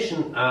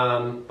presentation,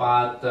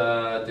 but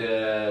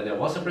there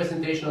was a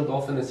presentation on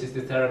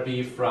dolphin-assisted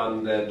therapy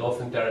from the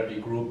dolphin therapy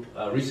group,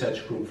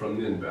 research group from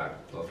Nuremberg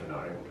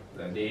Dolphinarium.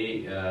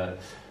 They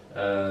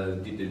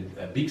did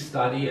a big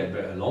study,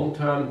 a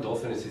long-term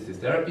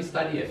dolphin-assisted therapy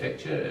study,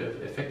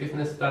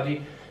 effectiveness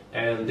study,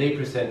 and they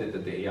presented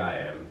at the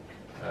AIM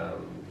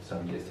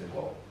some years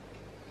ago.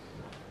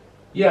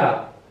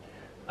 Yeah.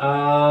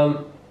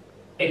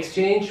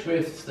 Exchange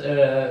with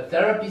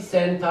therapy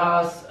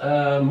centers.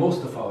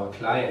 Most of our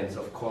clients,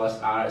 of course,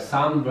 are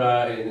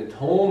somewhere at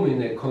home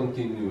in a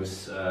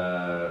continuous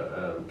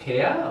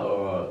care,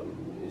 or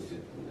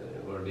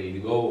they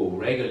go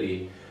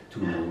regularly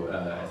to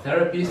a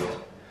therapist.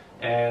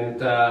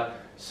 And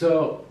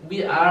so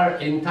we are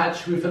in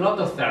touch with a lot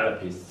of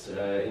therapists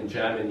in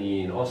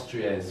Germany, in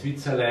Austria, in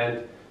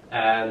Switzerland.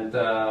 and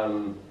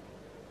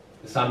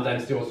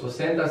sometimes they also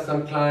send us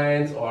some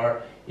clients,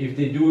 or if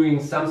they're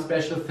doing some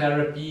special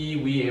therapy,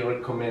 we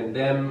recommend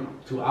them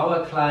to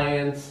our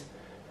clients,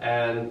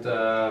 and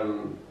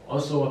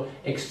also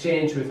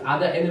exchange with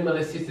other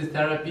animal-assisted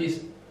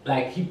therapies,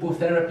 like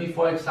hippotherapy,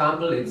 for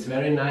example. It's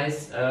very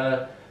nice,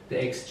 the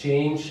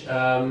exchange.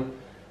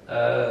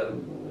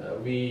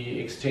 We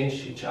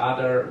exchange each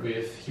other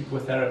with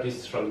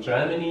hippotherapists from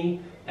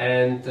Germany,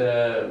 and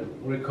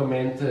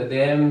recommend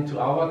them to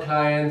our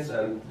clients,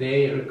 and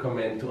they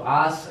recommend to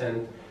us,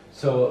 and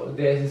so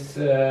there is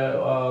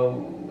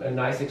a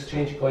nice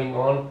exchange going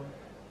on,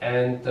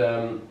 and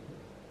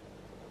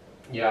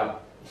yeah,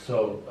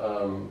 so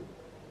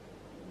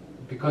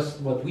because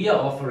what we are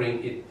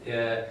offering,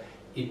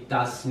 it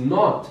does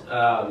not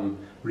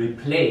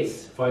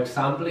replace, for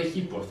example, a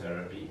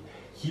hippotherapy.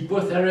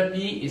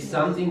 Hippotherapy is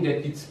something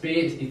that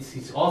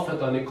it's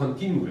offered on a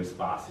continuous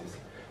basis.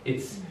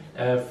 It's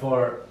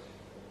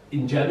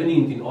in Germany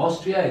and in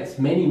Austria, it's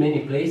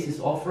many places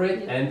offer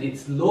it, and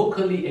it's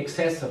locally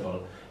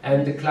accessible.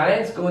 And the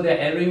clients go there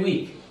every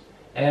week,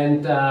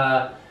 and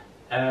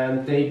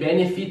they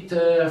benefit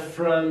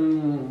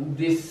from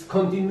this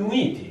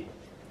continuity.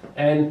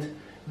 And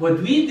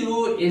what we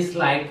do is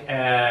like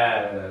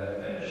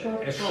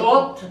a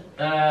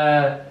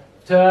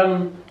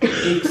short-term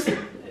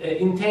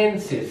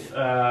intensive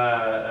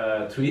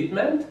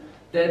treatment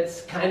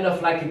that's kind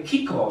of like a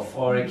kickoff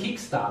or a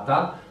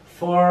Kickstarter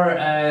for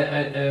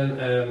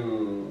a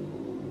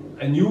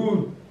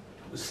new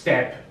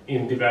step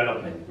in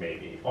development,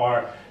 maybe,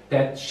 or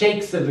that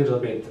shakes a little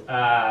bit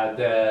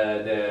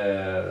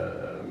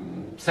the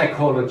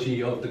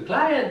psychology of the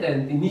client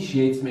and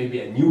initiates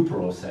maybe a new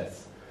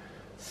process.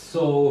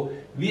 So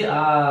we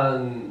are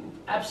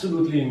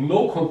absolutely in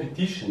no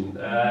competition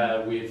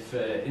with,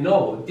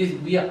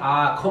 we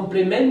are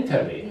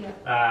complementary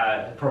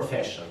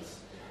professions,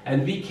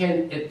 and we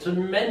can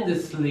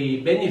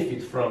tremendously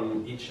benefit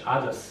from each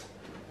other's.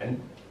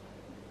 And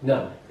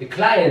no, the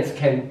clients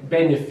can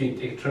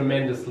benefit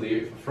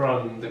tremendously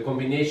from the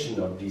combination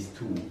of these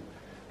two.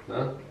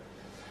 No?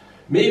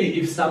 Maybe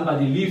if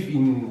somebody lives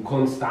in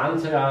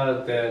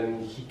Constantia,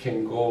 then he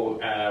can go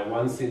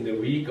once in the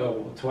week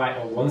or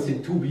once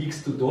in 2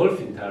 weeks to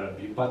Dolphin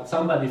therapy. But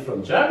somebody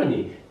from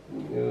Germany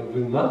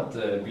will not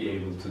be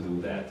able to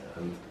do that.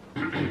 And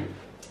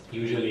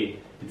usually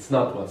it's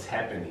not what's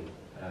happening.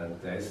 And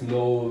there's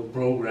no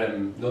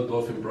program, no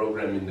Dolphin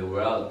program in the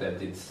world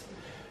that it's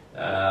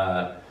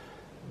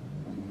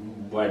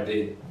where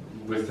they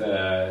with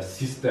a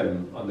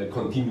system on a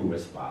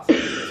continuous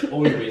basis. It's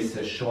always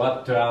a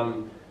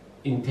short-term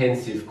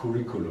intensive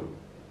curriculum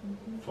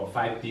for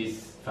 5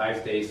 days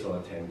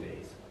or 10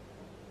 days.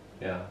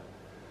 Yeah.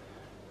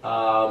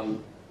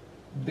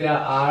 There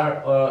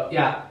are,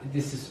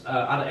 this is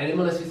other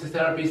animal-assisted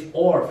therapies,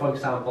 or for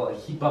example,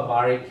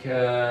 hyperbaric.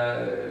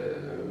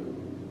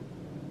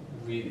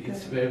 It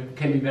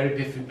can be very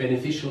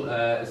beneficial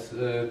as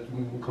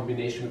in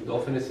combination with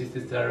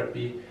dolphin-assisted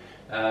therapy,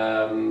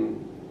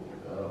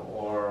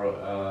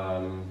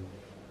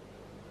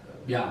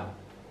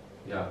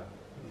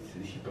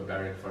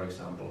 hyperbaric, for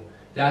example.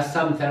 There are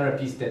some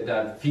therapies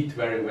that fit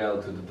very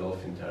well to the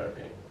dolphin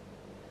therapy,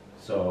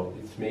 so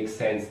it makes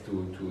sense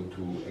to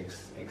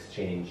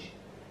exchange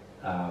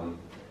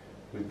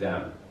with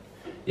them.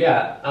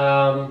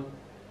 Yeah,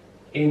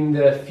 in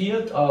the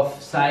field of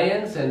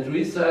science and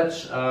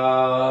research,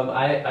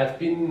 I've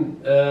been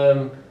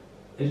a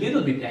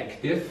little bit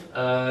active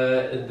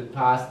in the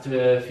past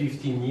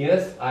 15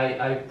 years.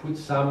 I put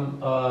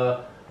some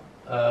of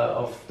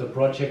the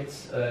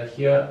projects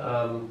here.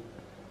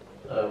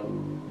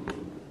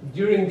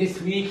 During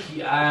this week,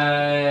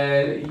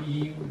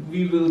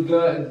 we will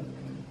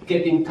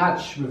get in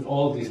touch with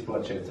all these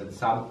projects at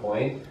some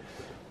point.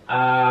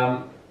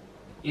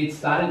 It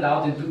started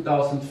out in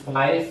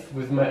 2005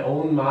 with my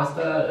own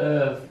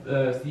master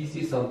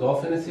thesis on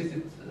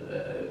dolphin-assisted,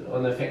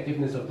 on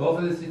effectiveness of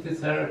dolphin-assisted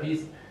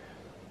therapies.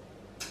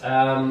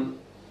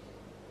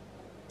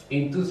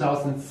 In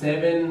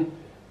 2007,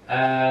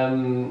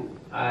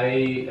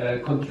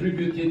 I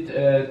contributed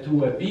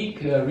to a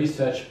big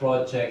research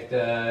project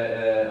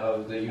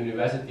of the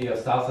University of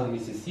Southern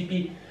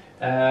Mississippi.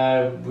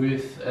 The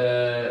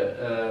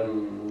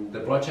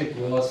project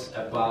was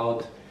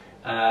about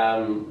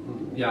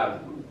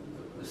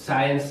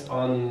science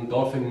on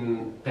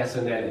dolphin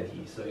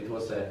personality. So it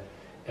was a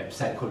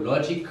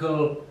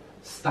psychological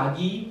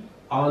study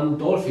on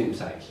dolphin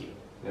psyche,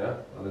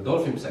 on the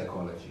dolphin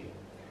psychology.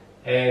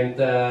 And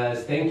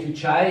Steng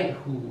Chai,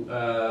 who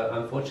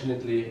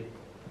unfortunately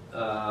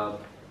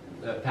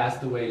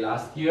passed away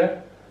last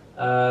year,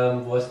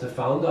 was the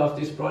founder of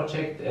this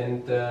project,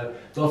 and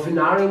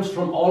dolphinariums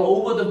from all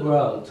over the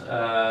world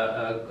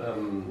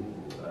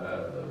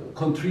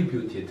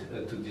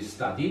contributed to this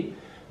study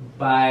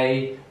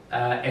by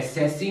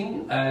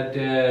assessing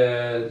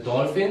the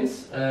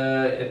dolphins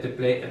at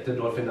the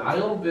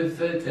dolphinarium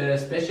with a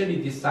specially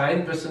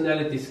designed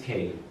personality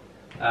scale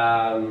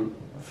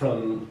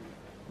from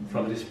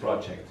this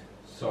project.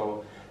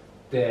 So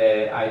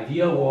the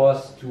idea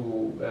was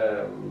to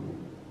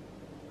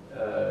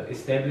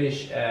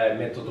establish a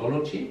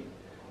methodology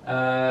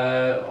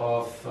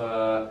of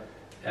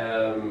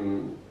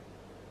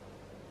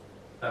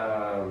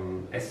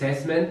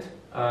assessment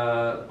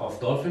of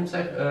dolphin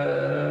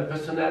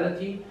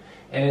personality,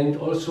 and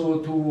also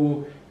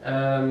to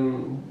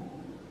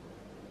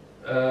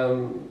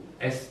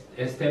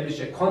establish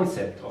a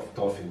concept of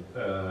dolphin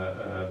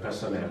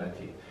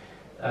personality.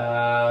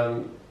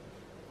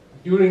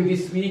 During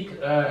this week,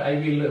 I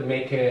will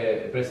make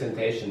a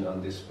presentation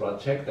on this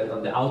project and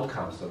on the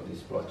outcomes of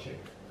this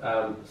project.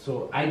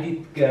 So I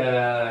did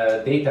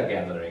data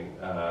gathering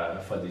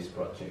for this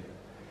project.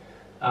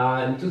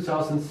 In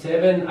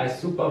 2007, I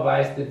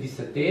supervised the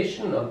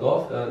dissertation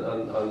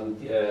on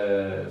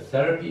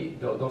therapy,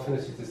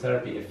 dolphin-assisted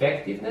therapy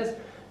effectiveness.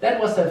 That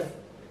was a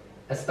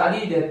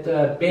study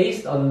that,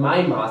 based on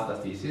my master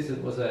thesis,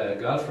 it was a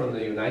girl from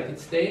the United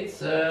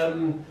States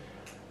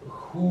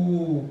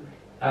who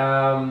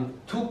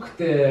took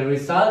the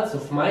results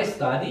of my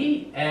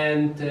study,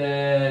 and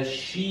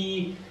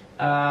she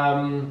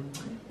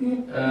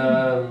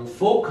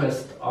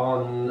focused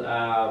on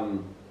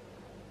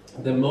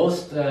the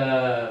most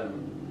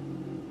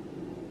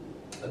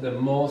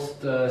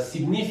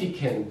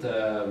significant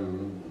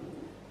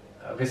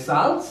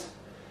results,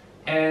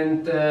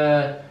 and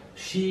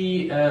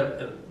she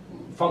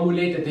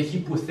formulated a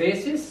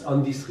hypothesis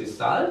on these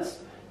results,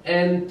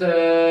 and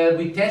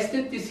we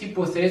tested this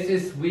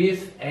hypothesis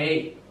with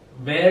a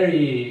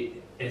very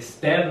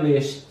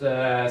established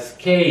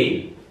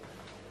scale.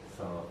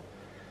 So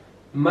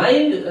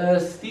my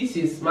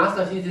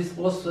master thesis,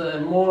 was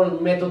more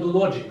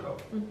methodological.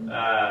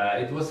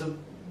 It was a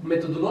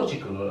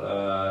methodological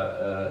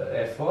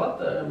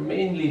effort,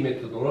 mainly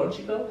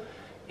methodological,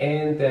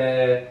 and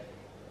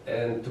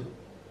to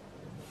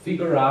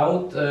figure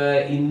out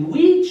in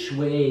which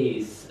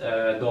ways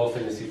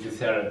dolphin-assisted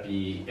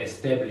therapy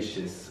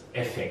establishes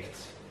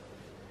effects.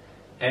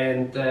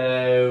 And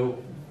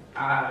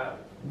I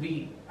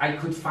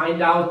could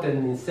find out that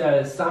in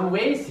some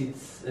ways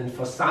and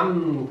for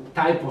some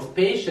type of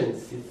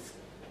patients it's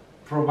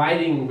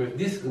providing with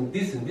this and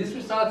this and this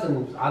results,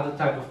 and other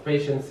type of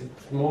patients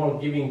it's more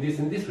giving this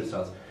and this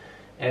results.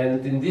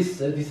 And in this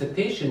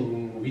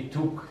dissertation we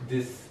took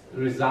these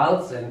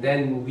results and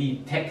then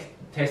we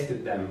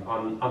tested them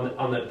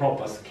on a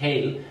proper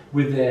scale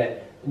with a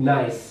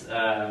nice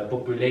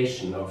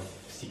population of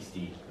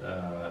 60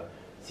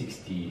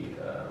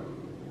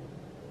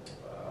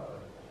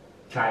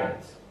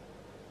 clients.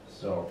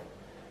 So,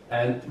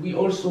 and we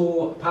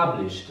also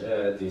published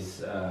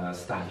this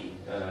study.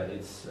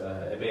 It's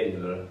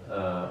available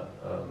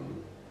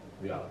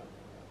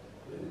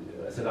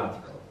as an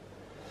article.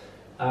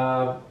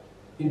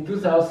 In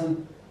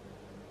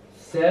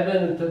 2007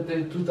 and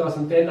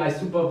 2010, I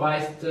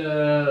supervised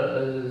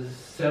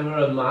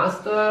several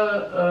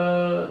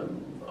master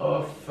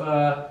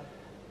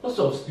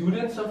also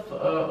students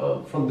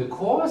from the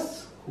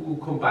course who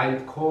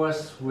combined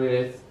course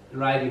with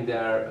writing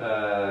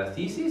their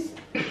thesis,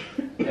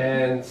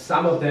 and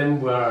some of them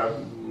were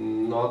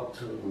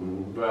not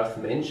worth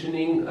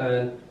mentioning,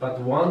 but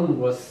one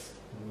was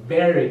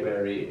very,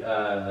 very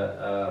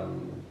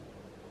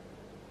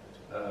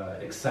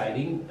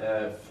exciting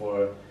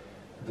for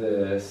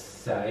the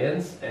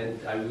science, and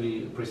I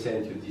will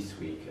present you this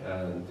week.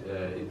 And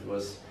it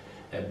was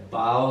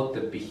about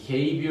the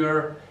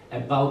behavior,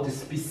 about the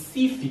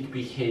specific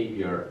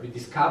behavior. We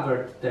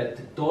discovered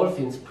that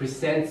dolphins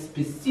present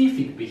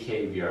specific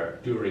behavior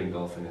during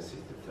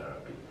dolphin-assisted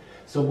therapy.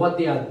 So what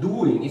they are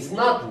doing is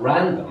not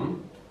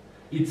random.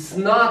 It's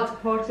not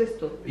horses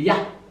too.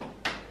 Yeah,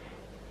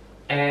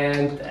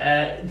 and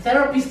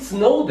therapists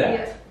know that,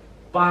 Yes.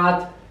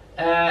 but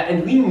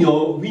and we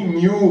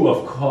knew,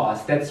 of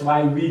course. That's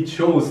why we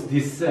chose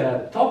this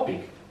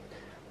topic.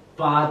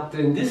 But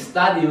in this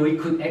study, we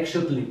could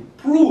actually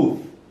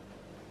prove,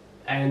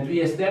 and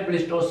we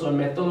established also a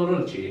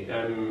methodology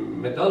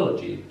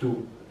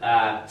to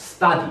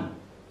study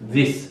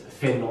this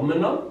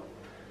phenomenon.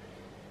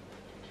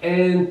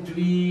 And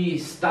we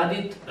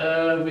studied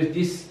with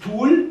this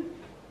tool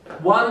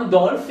one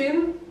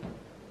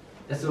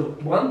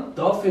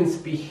dolphin's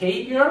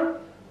behavior,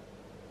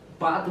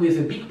 but with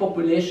a big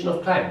population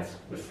of clients,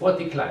 with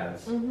 40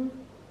 clients. Mm-hmm.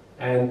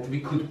 And we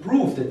could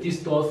prove that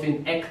this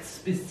dolphin acts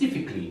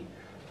specifically,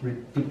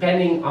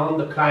 depending on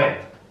the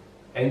client,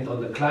 and on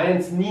the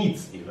client's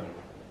needs even.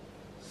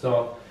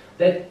 So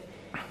that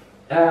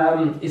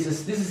this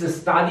is a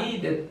study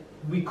that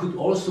we could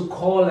also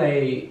call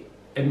a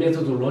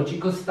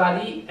methodological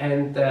study,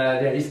 and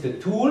there is the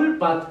tool,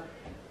 but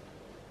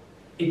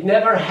it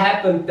never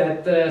happened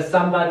that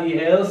somebody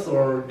else,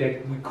 or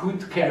that we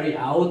could carry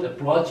out a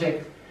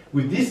project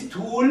with this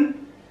tool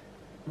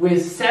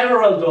with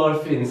several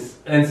dolphins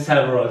and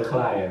several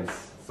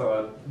clients.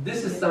 So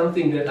this is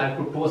something that I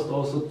proposed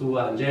also to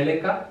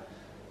Angelica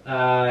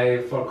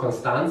for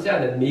Constantia,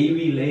 that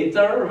maybe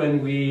later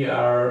when we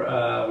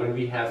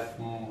have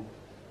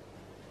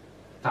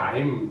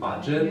time,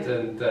 budget,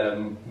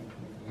 and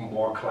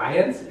more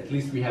clients, at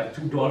least we have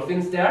 2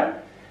 dolphins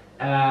there,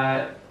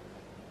 and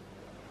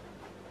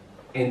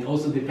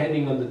also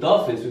depending on the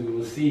dolphins, we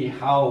will see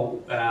how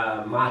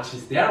much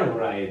is their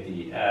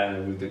variety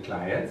with the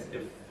clients.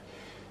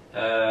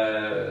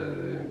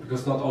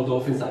 Because not all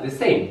dolphins are the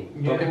same.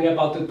 Yeah. Talking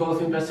about the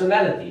dolphin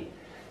personality.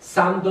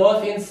 Some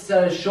dolphins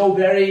show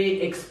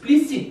very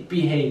explicit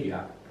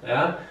behavior.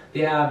 Yeah?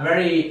 They are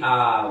very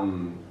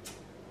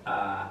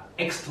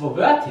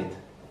extroverted.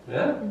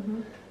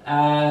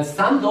 Yeah?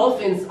 Some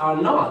dolphins are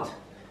not.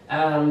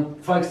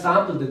 For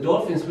example, the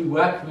dolphins we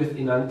work with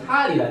in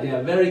Antalya, they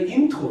are very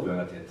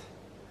introverted.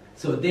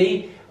 So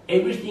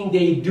everything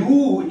they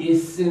do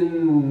is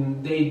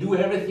they do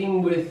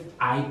everything with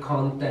eye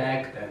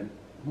contact and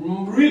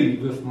really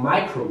with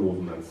micro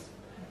movements.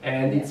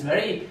 And it's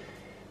very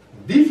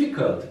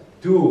difficult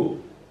to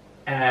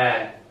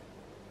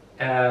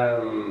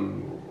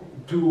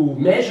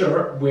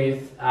measure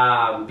with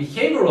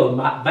behavioral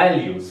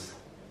values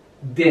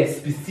the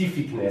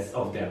specificness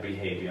of their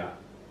behavior.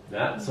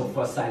 Yeah? So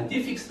for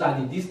scientific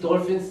study, these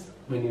dolphins,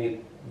 when we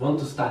want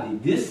to study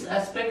this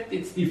aspect,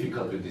 it's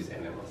difficult with these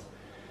animals.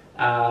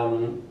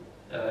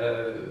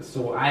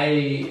 So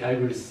I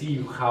will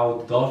see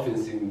how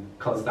dolphins in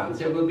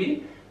Constantia will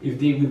be, if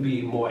they will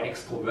be more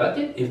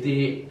extroverted, if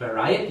the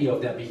variety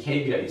of their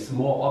behavior is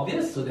more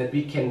obvious, so that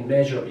we can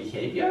measure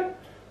behavior,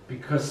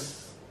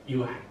 because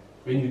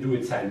when you do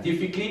it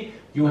scientifically,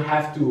 you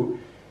have to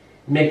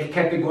make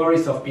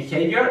categories of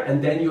behavior,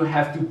 and then you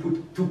have to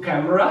put two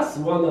cameras,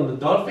 one on the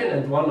dolphin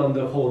and one on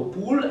the whole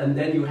pool, and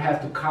then you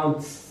have to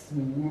count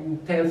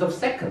tens of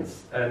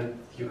seconds, and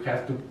you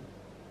have to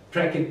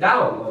track it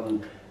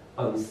down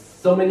on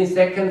so many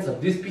seconds of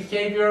this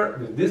behavior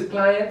with these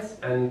clients,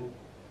 and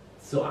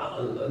so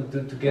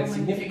to get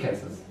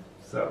significances.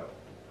 So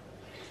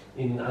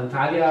in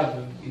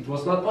Antalya, it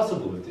was not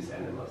possible with these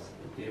animals.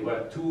 They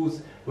were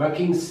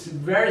working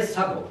very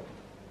subtle.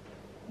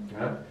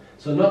 Yeah?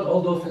 So not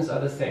all dolphins are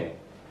the same.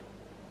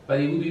 But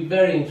it would be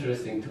very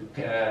interesting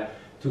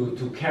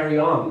to carry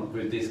on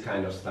with this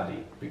kind of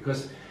study,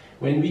 because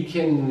when we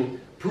can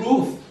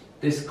prove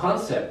this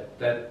concept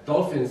that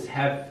dolphins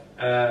have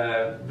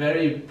a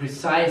very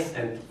precise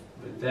and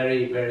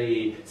very,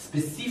 very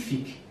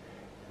specific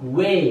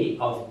way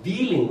of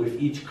dealing with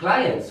each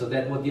client, so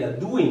that what they are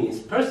doing is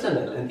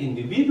personal and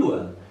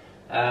individual.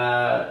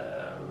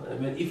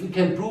 If we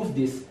can prove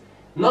this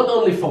not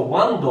only for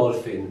one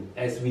dolphin,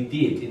 as we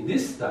did in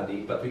this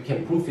study, but we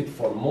can prove it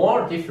for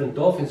more different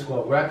dolphins who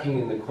are working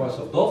in the course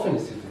of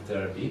dolphin-assisted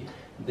therapy,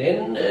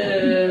 then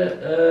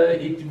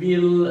it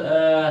will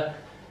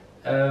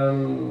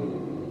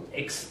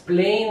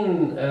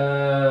explain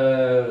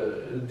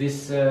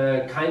this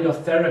kind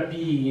of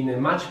therapy in a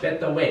much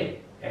better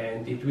way,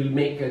 and it will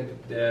make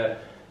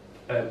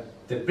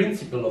the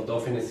principle of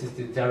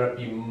dolphin-assisted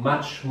therapy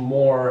much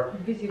more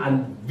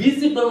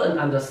visible and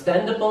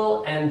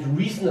understandable and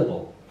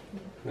reasonable.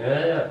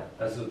 Yeah.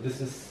 So this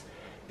is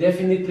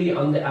definitely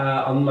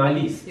on my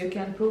list. You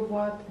can prove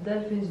what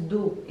dolphins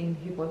do in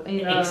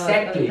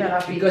exactly,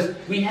 therapy. because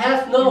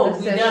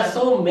there are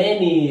so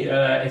many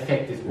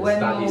effectiveness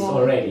studies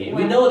already.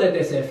 We know that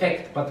there's an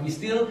effect, but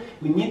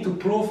we need to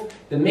prove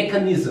the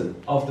mechanism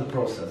of the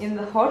process. In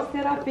the horse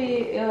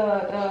therapy,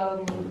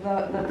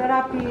 the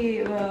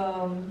therapy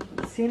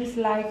seems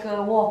like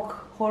a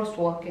horse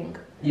walking.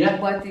 Yeah.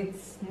 But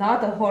it's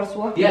not a horse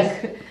walking.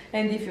 Yes.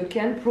 And if you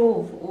can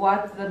prove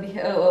what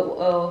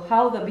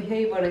how the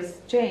behavior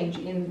is changed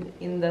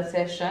in the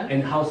session,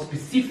 and how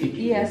specific it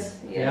is.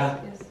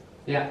 Yes.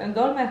 And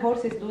all my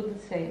horses do the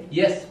same.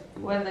 Yes.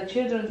 When the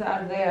children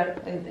are there,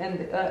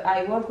 and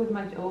I work with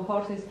my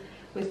horses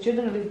with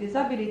children with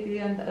disability,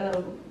 and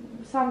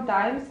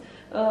sometimes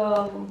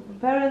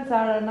parents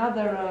are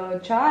another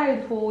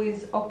child who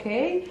is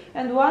okay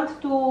and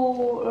want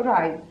to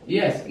ride.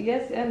 Yes.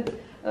 And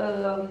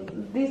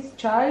this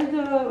child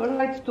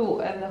rides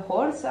too, and the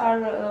horse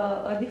are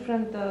a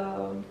different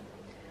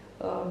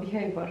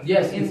behavior.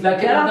 Yes, it's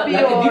like a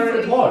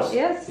different horse.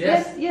 Yes.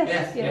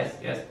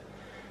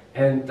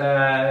 And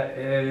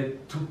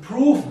to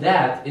prove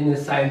that in a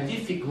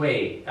scientific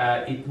way,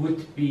 it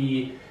would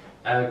be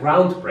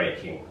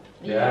groundbreaking.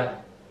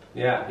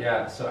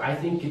 Yeah. So I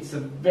think it's a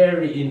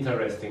very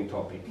interesting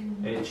topic.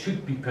 It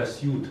should be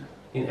pursued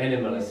in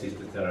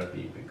animal-assisted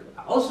therapy.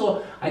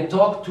 Also, I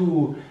talk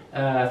to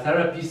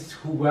therapists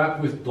who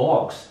work with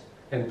dogs,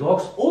 and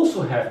dogs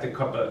also have the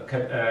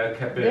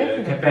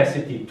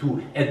capacity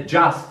to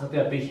adjust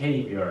their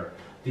behavior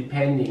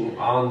depending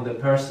on the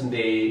person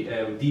they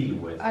deal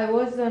with. I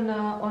was on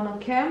a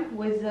camp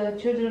with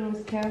children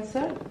with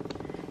cancer,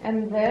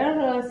 and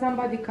there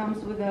somebody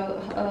comes with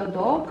a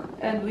dog,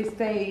 and we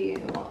stay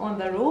on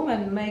the room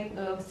and make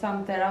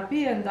some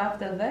therapy, and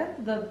after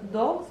that the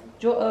dogs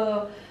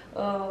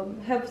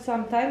have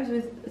sometimes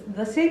with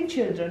the same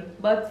children,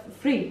 but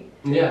free.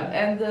 Yeah.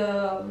 And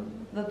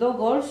the dog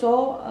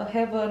also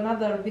have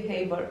another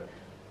behavior.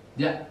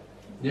 Yeah.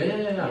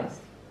 Yes.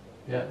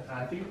 Yeah.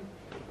 I think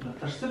the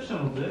perception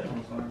of the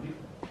animals are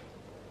different.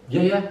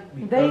 Yeah.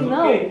 Because, They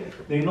know.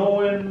 They know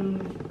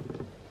when.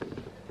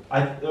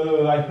 I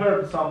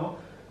heard some.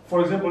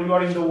 For example, you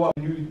are in the wild.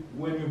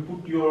 when you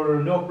put your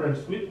neoprene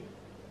suit,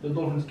 the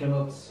dolphins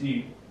cannot see.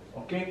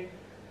 Okay,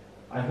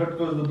 I heard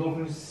because the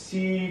dolphins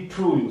see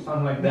through you,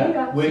 something like that.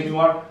 Yeah. When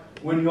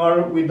you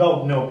are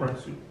without neoprene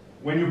suit.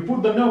 When you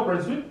put the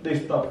neoprene suit, they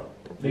stop.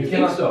 They You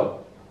think so?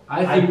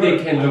 I think they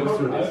can look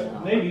through this.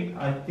 Maybe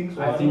I think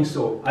so. I think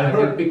so. I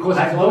heard because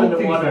I it's all in don't the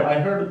think water. so. I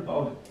heard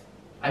about it.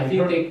 I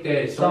think the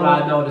sonar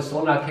now the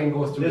sonar can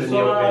go through The the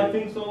sonar, I neoprene.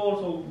 think so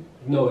also.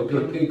 No,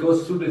 it goes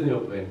through the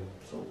neoprene.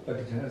 So But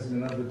it has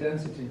another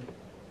density.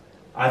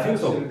 I think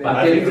so. But But I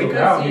the think so.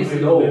 frequency is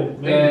low.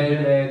 Maybe.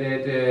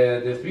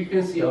 The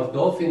frequency of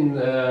dolphin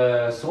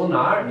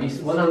sonar is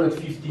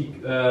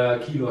 150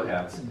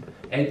 kilohertz.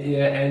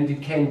 And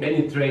it can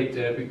penetrate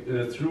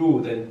through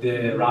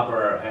the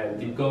rubber,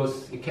 and it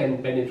can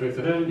penetrate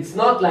through. It's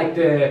not like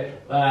the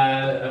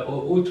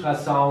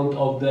ultrasound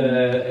of the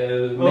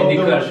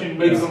medical.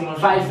 It's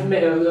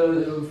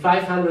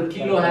 500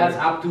 kilohertz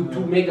up to 2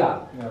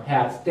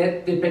 megahertz.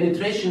 That the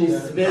penetration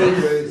is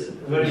very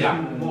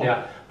small.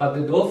 yeah. But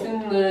the dolphin,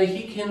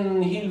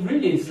 he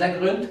really, it's like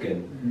Röntgen.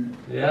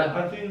 Yeah.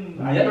 I think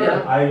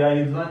Yeah. I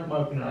like my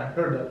opinion. I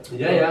heard that.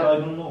 Yeah, yeah. But I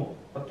don't know.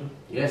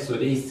 Yes, so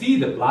they see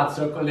the blood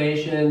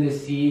circulation, they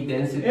see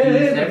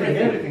densities,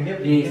 everything.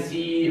 They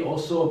see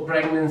also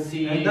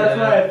pregnancy. And that's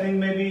why I think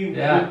maybe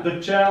yeah. with the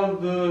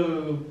child,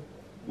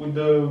 with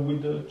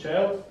the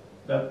child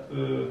that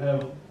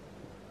have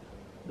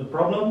the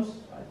problems,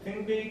 I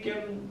think they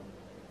can.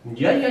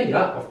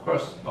 Yeah. Of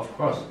course.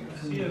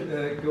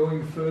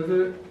 Going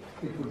further,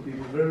 it would be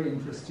very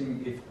interesting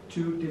if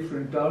two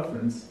different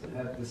dolphins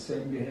have the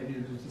same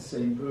behavior to the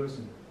same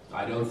person.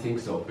 I don't think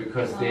so,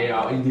 because they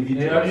are individuals.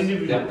 They are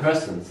individuals. They're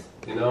persons,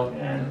 you know.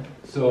 Yeah.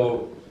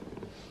 So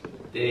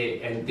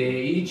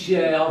each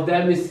of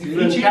them is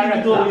different Each character.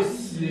 individual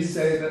is. You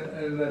say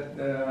that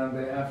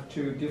they have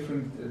two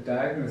different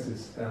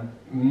diagnoses then?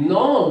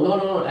 No.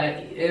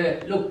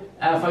 Look,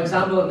 for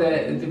example,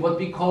 what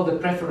we call the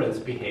preference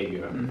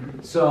behavior.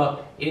 So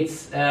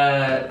it's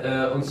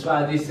und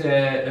zwar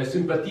diese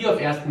Sympathie auf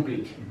ersten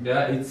Blick.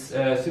 Yeah, it's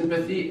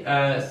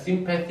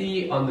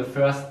sympathy on the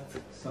first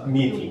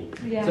meeting.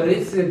 Yeah. So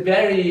it's a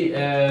very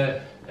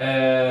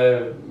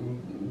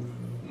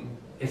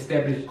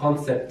established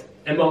concept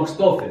amongst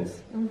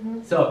dolphins.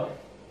 So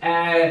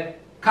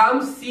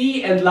come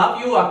see and love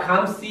you, or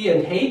come see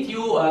and hate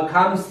you, or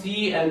come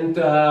see and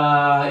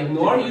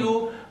ignore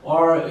you,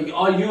 or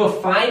you are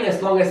fine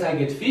as long as I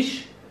get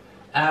fish.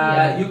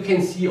 You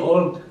can see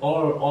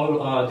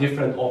all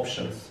different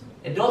options.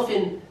 A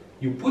dolphin,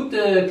 you put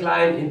the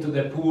client into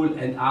the pool,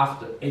 and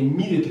after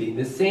immediately in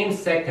the same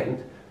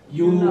second,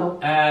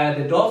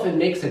 the dolphin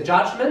makes a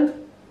judgment,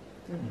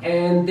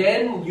 and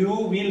then you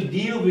will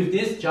deal with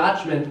this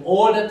judgment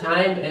all the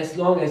time as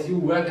long as you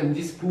work in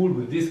this pool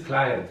with this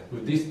client,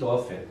 with this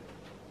dolphin.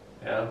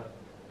 Yeah,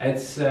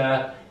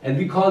 and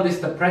we call this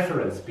the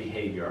preference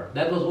behavior.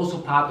 That was also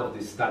part of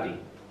this study.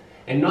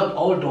 And not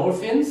all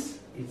dolphins,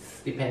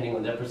 it's depending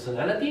on their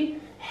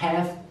personality,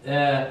 have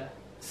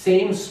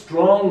same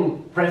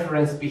strong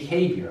preference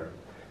behavior.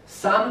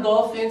 Some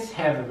dolphins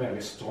have a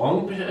very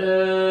strong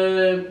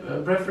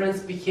preference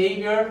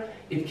behavior.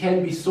 It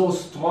can be so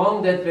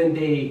strong that when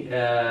they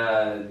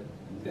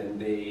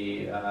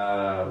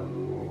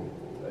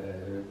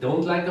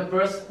don't like a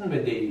person,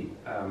 when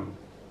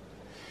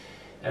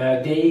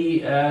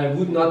they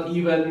would not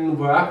even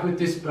work with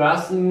this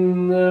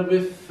person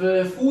with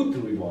food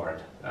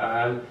reward.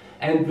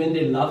 And when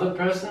they love a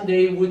person,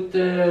 they would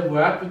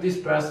work with this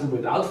person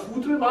without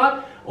food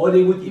reward, or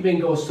they would even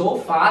go so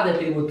far that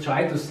they would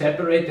try to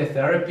separate the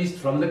therapist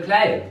from the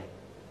client.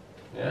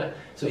 Yeah?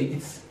 So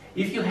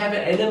if you have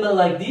an animal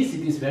like this,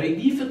 it is very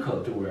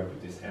difficult to work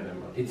with this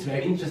animal. It's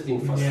very interesting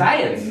for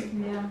science,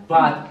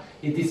 but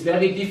it is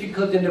very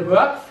difficult in the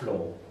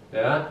workflow.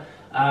 Yeah?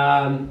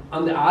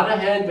 On the other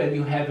hand, when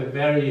you have a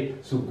very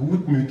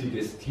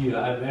gutmütiges Tier,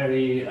 a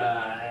very,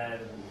 I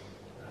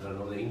don't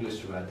know the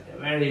English word, a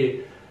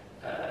very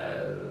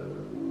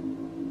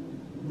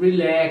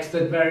relaxed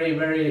and very,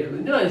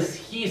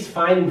 he's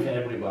fine with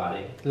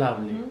everybody.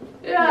 Lovely.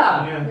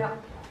 Yeah.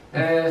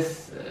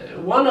 As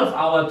one of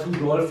our two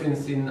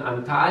dolphins in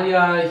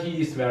Antalya, he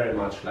is very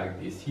much like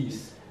this.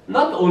 He's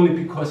not only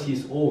because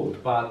he's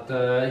old, but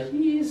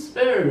he is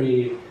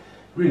very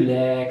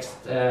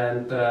relaxed,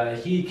 and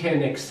he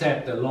can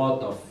accept a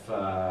lot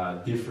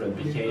of different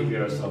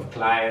behaviors of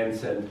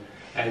clients, and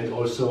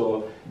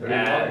also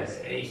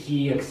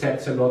he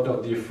accepts a lot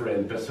of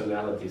different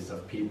personalities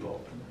of people.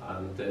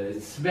 And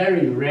it's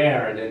very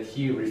rare that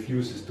he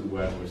refuses to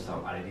work with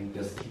somebody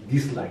because he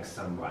dislikes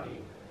somebody.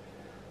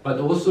 But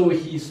also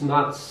he's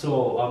not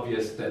so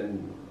obvious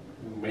than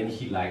when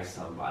he likes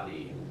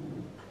somebody.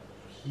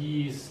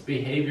 His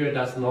behavior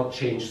does not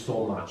change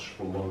so much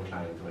from one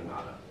client to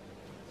another.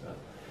 So,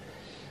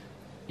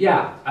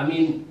 yeah, I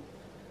mean,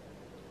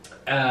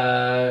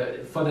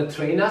 for the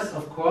trainers,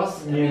 of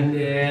course, I mean,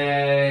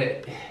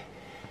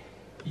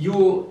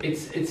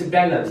 it's a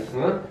balance.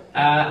 Huh?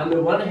 On the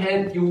one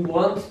hand,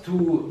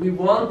 we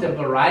want a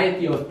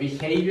variety of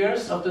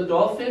behaviors of the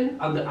dolphin.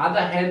 On the other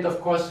hand, of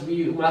course,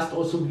 we must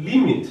also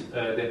limit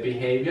the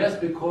behaviors,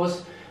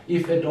 because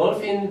if a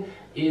dolphin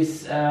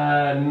is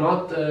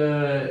not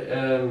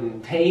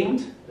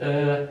tamed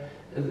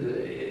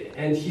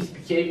and his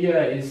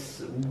behavior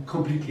is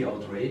completely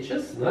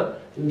outrageous, no?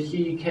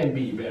 He can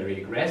be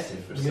very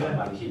aggressive with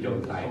somebody he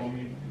don't like,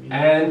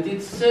 and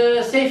it's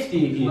a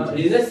safety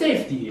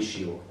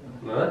issue.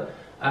 No?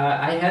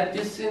 I had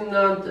this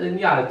in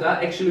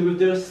Yalta, actually, with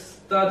this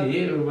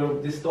study,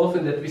 this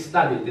dolphin that we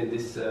studied in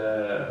this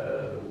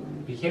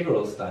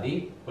behavioral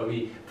study, where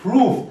we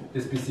proved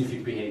the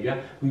specific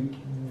behavior.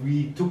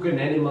 We took an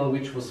animal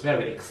which was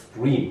very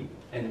extreme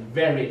and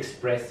very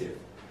expressive,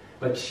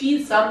 but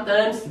she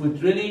sometimes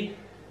would really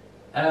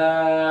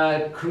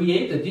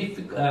create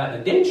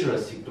a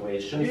dangerous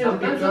situation. Yes,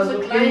 sometimes with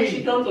a client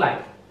she don't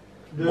like.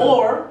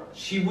 Or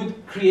she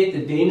would create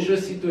a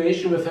dangerous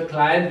situation with a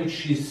client which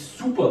she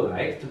super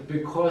liked,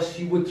 because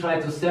she would try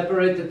to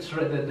separate the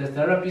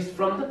therapist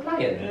from the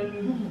client.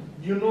 And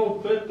you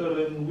know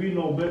better, and we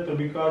know better,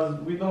 because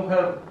we don't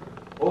have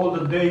all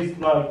the days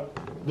like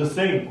the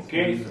same,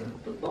 okay?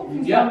 The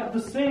dolphins are the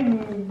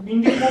same.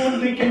 In this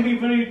moment they can be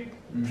very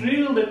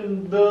thrilled,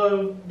 and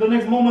the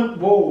next moment,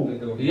 whoa,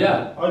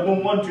 Yeah. I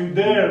don't want you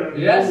there.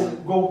 Yes.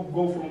 Go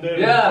from there.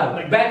 Yeah,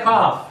 Like back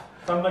off.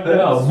 something like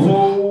that.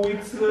 So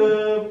it's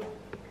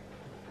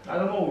I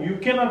don't know. You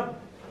cannot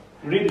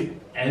really.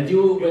 And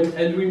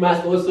we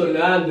must also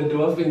learn the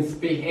dolphin's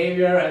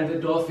behavior and the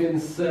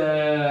dolphin's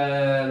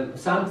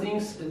some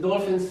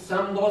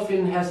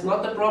dolphin has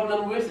not a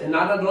problem with,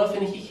 another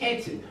dolphin he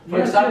hates it. For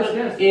example,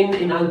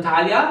 in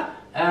Antalya,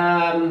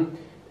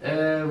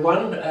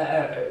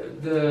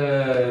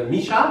 the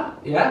Misha,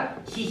 yeah,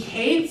 he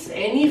hates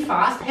any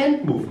fast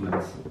hand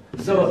movements.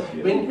 So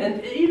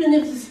and even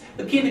if it's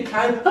okay, the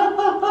client,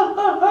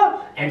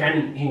 and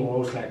then he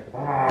was like,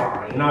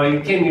 you know,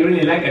 you can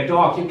really, like a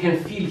dog, you can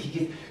feel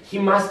he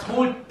must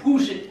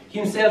push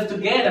himself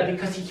together,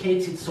 because he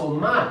hates it so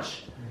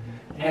much.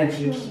 And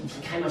he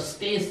kind of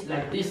stays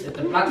like this at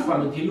the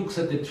platform, and he looks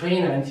at the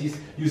trainer, and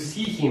you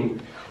see him,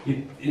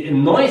 it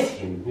annoys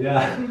him.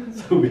 Yeah.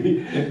 So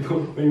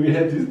when we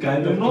have this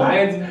kind of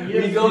clients,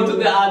 we go to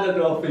the other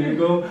dolphin, we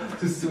go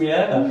to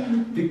Suera,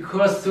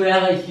 because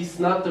Suera, he's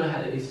no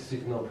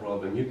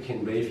problem. You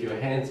can wave your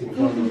hands in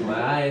front of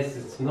my eyes,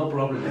 it's no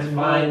problem, it's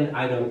fine,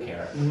 I don't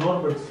care.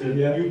 Norbert said,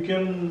 you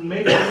can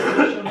make a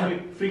session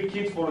with 3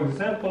 kids, for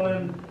example,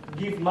 and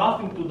give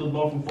nothing to the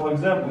dolphin, for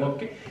example,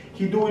 okay?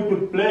 He do it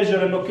with pleasure,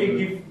 and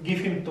okay, give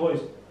him toys.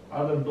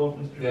 Other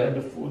dolphins prefer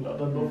the food,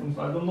 other dolphins,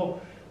 I don't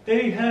know.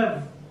 They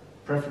have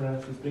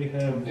preferences, they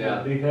have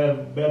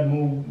bad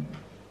mood,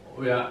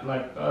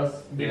 like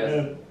us, they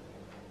have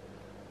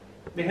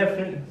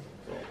feelings.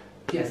 So.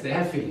 Yes, they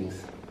have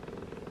feelings.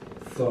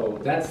 So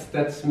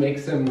that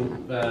makes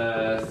them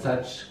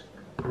such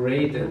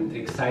great and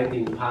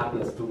exciting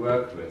partners to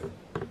work with.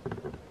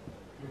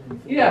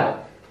 Yeah.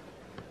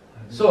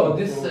 So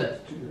this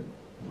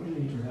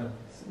really to have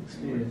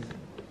experience.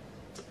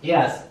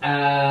 Yes.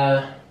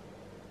 Yeah.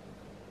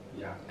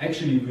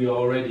 Actually, we are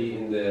already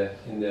in the.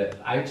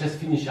 I just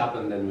finish up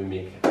and then we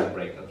make a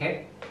break.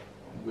 Okay.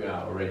 We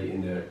are already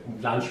in the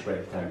lunch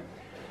break time.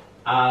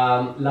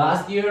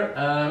 Last year,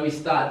 I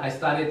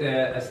started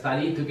a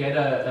study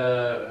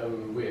together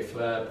with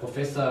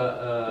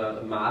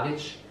Professor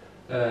Maric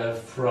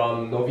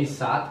from Novi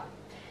Sad.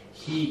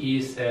 He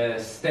is a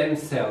stem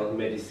cell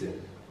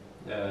medicine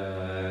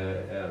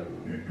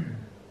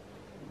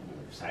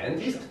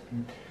scientist,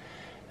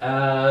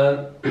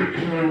 and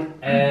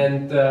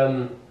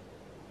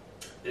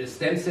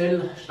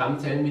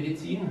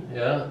Stammzellmedizin.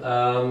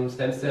 Yeah,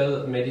 stem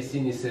cell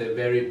medicine is a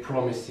very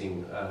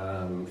promising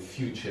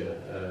future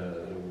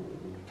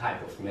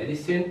type of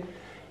medicine.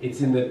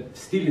 It's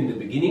still in the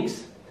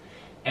beginnings,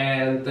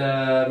 and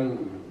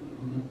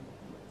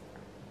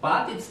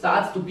but it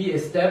starts to be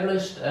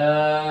established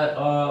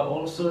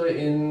also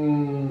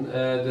in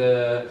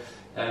the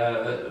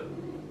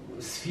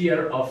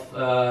sphere of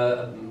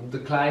the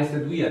clients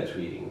that we are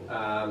treating.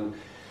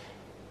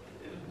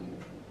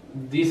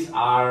 These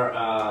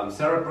are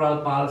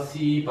cerebral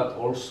palsy, but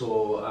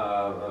also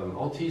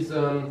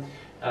autism,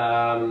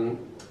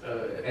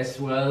 as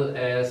well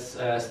as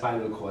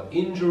spinal cord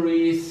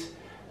injuries.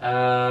 There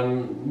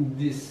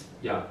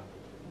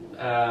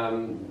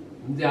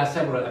are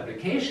several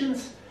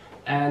applications,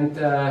 and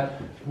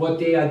what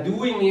they are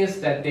doing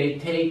is that they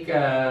take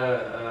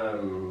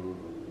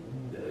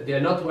they are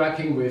not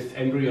working with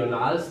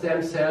embryonal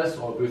stem cells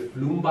or with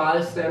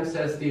lumbal stem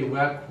cells. They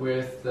work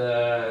with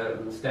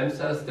stem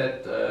cells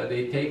that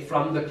they take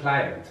from the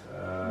client,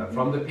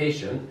 from the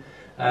patient.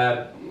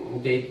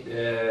 They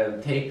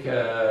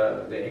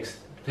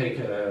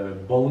take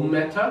bone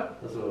matter,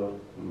 also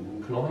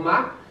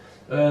Knochenmark,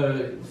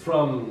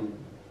 from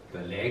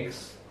the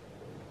legs,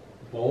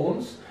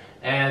 bones,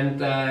 and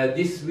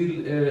this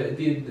will.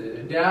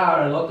 There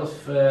are a lot of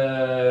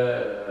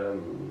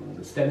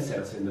stem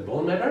cells in the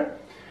bone matter.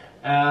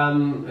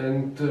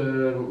 And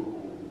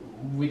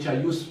which are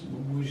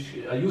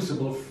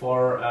usable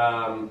for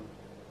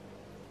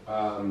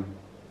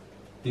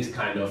this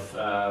kind of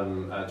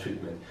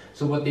treatment.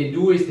 So what they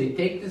do is they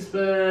take this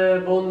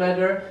bone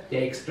matter,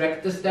 they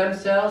extract the stem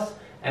cells,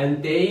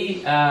 and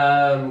they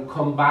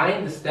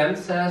combine the stem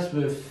cells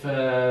with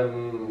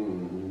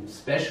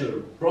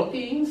special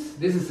proteins.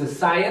 This is a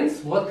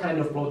science, what kind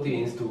of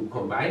proteins to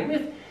combine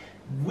with,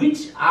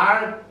 which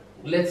are,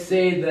 let's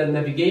say, the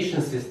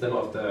navigation system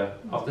of the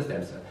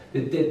stem cell.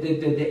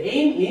 The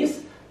aim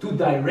is to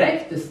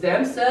direct the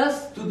stem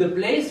cells to the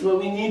place where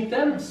we need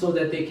them so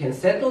that they can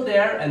settle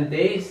there and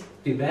they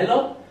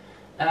develop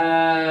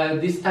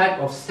this type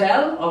of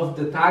cell of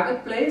the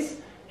target place,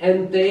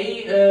 and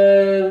they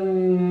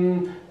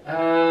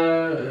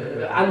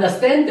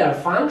understand their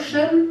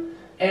function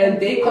and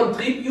they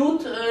contribute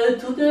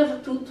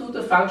to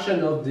the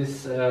function of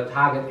this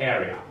target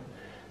area.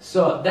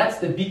 So that's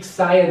the big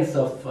science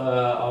of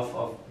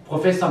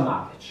Professor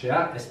Maric,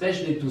 yeah?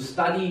 Especially to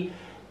study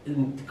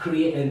and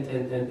create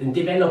and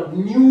develop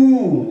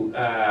new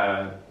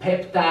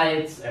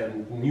peptides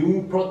and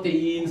new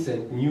proteins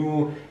and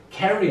new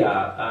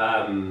carrier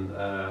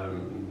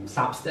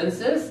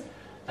substances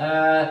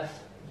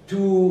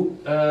to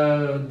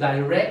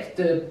direct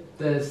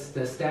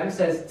the stem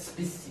cells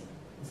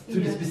to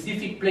the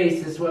specific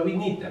places where we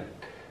need them.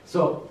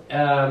 So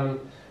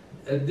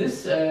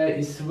this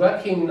is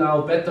working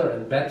now better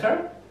and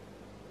better.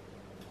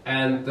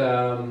 And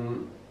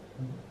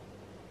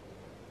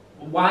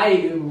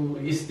why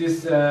is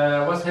this?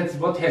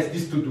 What has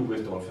this to do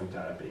with dolphin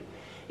therapy?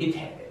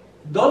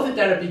 Dolphin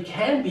therapy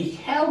can be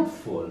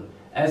helpful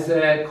as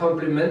a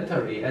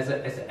complementary, as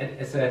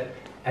an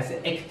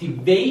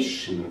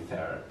activation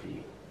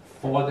therapy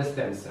for the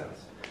stem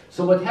cells.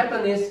 So what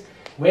happens is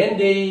when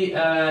they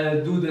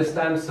do the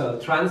stem cell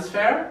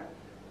transfer,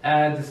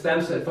 the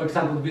stem cell, for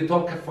example, we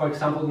talk, for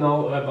example,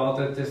 now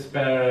about this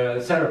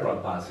cerebral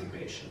palsy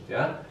patient,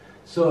 yeah.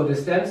 So the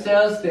stem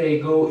cells, they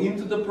go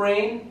into the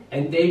brain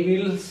and they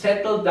will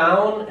settle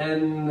down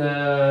in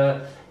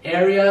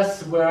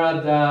areas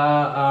where there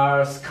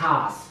are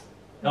scars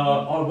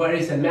or where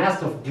is a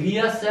mass of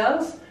glia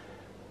cells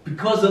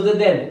because of the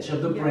damage,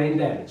 of the brain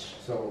damage.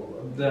 So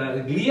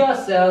the glia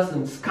cells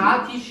and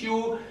scar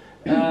tissue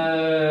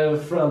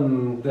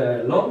from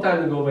the long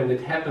time ago when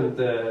it happened,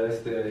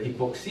 the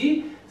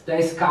hypoxia, there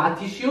is scar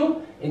tissue,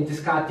 and the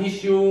scar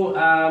tissue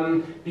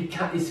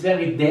is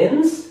very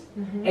dense.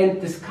 And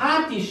the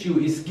scar tissue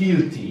is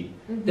guilty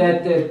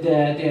that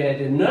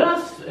the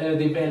nerve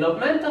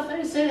development of it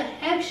is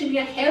actually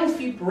a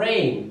healthy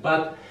brain,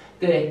 but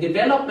the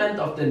development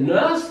of the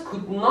nerves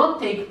could not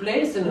take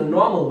place in a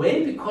normal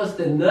way because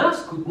the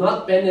nerves could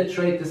not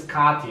penetrate the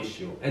scar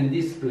tissue in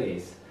this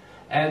place,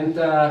 and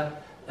the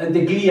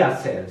glia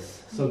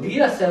cells. So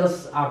glia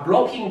cells are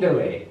blocking the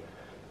way,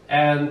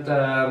 and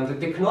the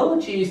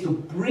technology is to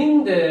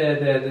bring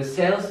the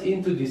cells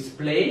into this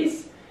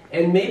place.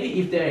 And maybe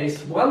if there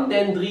is one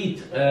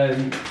dendrite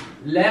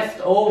left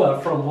over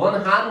from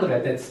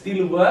 100 that's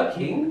still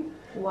working,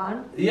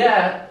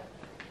 yeah,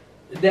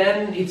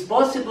 then it's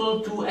possible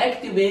to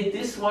activate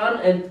this one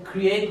and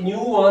create new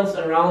ones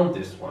around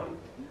this one.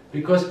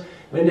 Because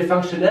when the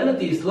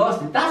functionality is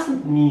lost, it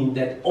doesn't mean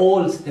that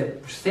all the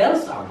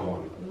cells are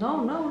gone.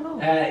 No.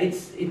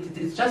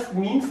 It just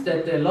means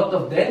that a lot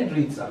of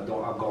dendrites are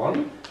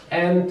gone,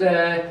 and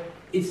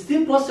it's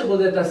still possible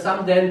that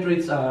some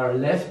dendrites are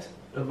left.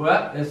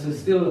 Work is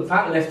still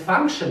left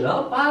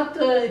functional, but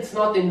it's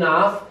not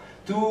enough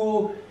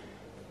to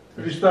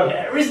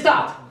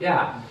restart.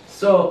 Yeah.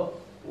 So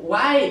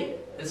why?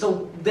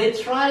 So they're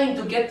trying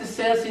to get the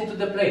cells into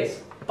the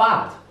place,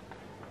 but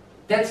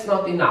that's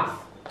not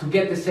enough to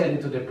get the cell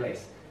into the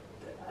place.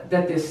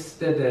 That is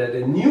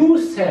the new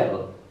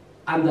cell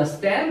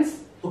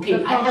understands.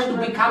 Okay, I have to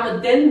become a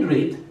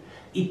dendrite.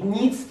 It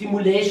needs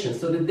stimulation,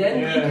 so the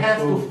dendrite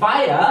has to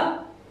fire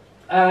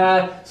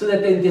so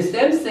that the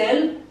stem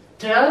cell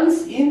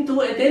turns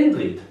into a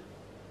dendrite.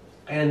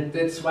 And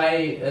that's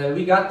why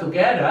we got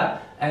together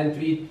and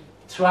we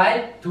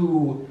tried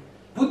to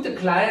put the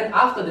client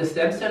after the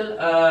stem cell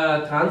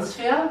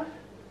transfer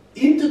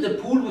into the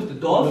pool with the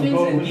dolphins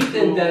and give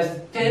them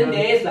 10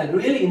 days like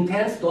really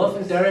intense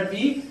dolphin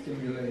therapy.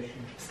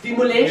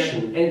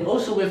 Stimulation, and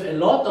also with a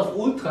lot of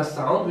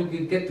ultrasound. We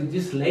will get to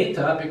this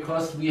later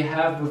because we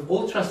have with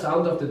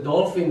ultrasound of the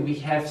dolphin we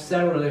have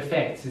several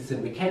effects. It's a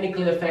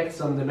mechanical effects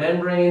on the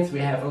membranes.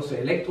 We have also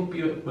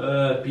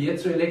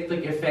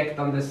piezoelectric effect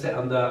on the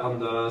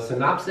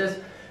synapses.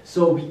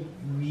 So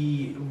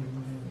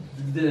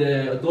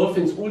the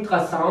dolphin's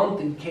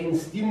ultrasound can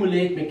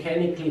stimulate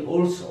mechanically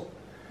also,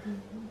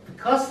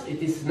 because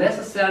it is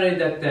necessary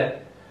that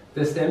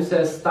the stem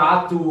cells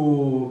start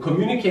to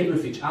communicate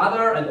with each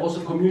other and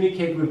also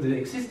communicate with the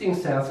existing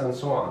cells and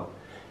so on.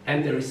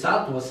 And the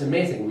result was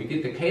amazing. We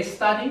did the case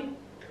study,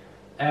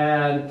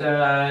 and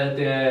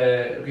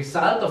the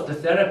result of the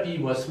therapy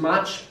was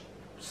much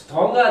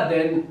stronger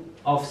than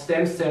of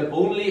stem cell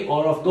only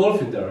or of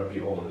dolphin therapy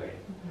only.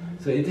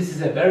 So this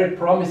is a very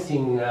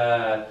promising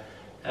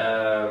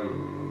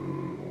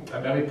a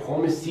very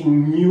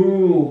promising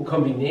new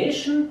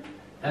combination.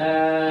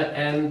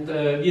 And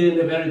we're in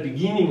the very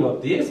beginning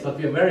of this, but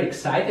we are very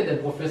excited,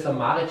 and Professor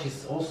Maric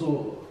is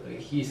also,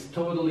 he's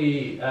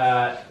totally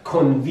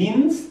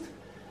convinced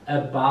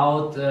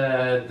about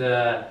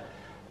the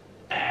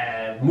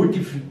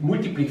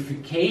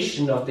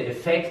multiplication of the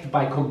effect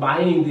by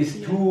combining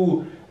these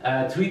two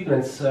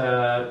treatments,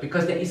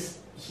 because there is,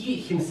 he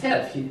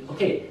himself,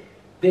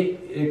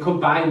 they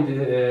combine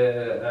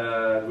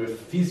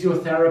with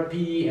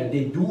physiotherapy and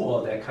they do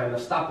all that kind of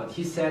stuff, but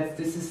he said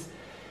this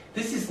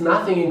is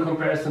nothing in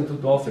comparison to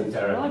dolphin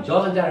therapy.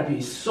 Dolphin therapy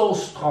is so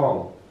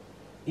strong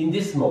in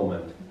this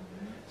moment.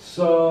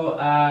 So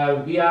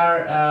we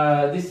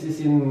are, this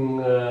is in,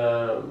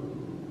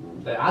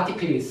 the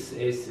article is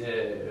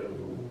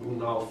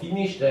now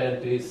finished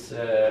and is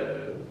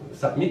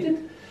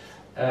submitted.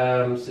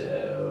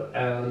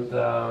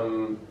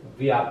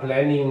 We are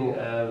planning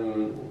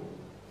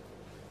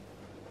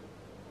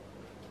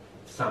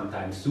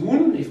sometime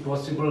soon, if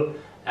possible,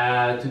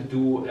 to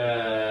do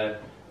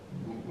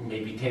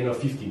maybe 10 or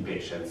 15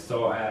 patients.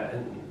 So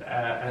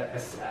a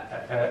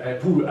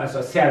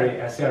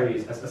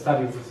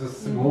study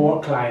with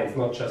more clients,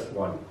 not just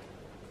one.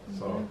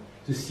 So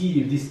to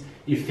see if this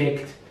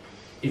effect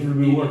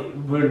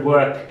will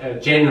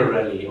work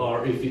generally,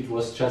 or if it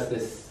was just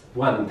this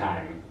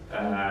one-time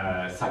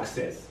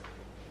success.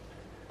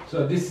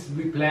 So this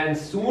we plan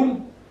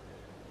soon,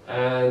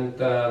 and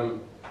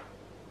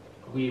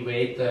we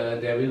wait.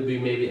 There will be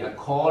maybe a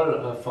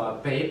call for a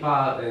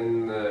paper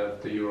in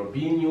the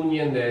European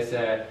Union. There's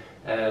a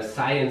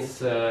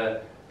science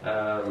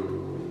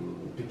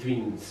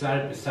between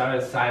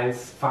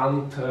science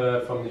fund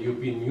from the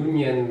European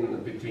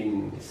Union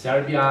between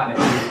Serbia and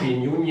the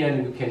European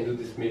Union. We can do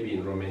this maybe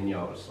in Romania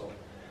also,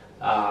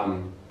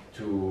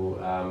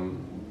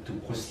 to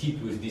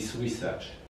proceed with this research.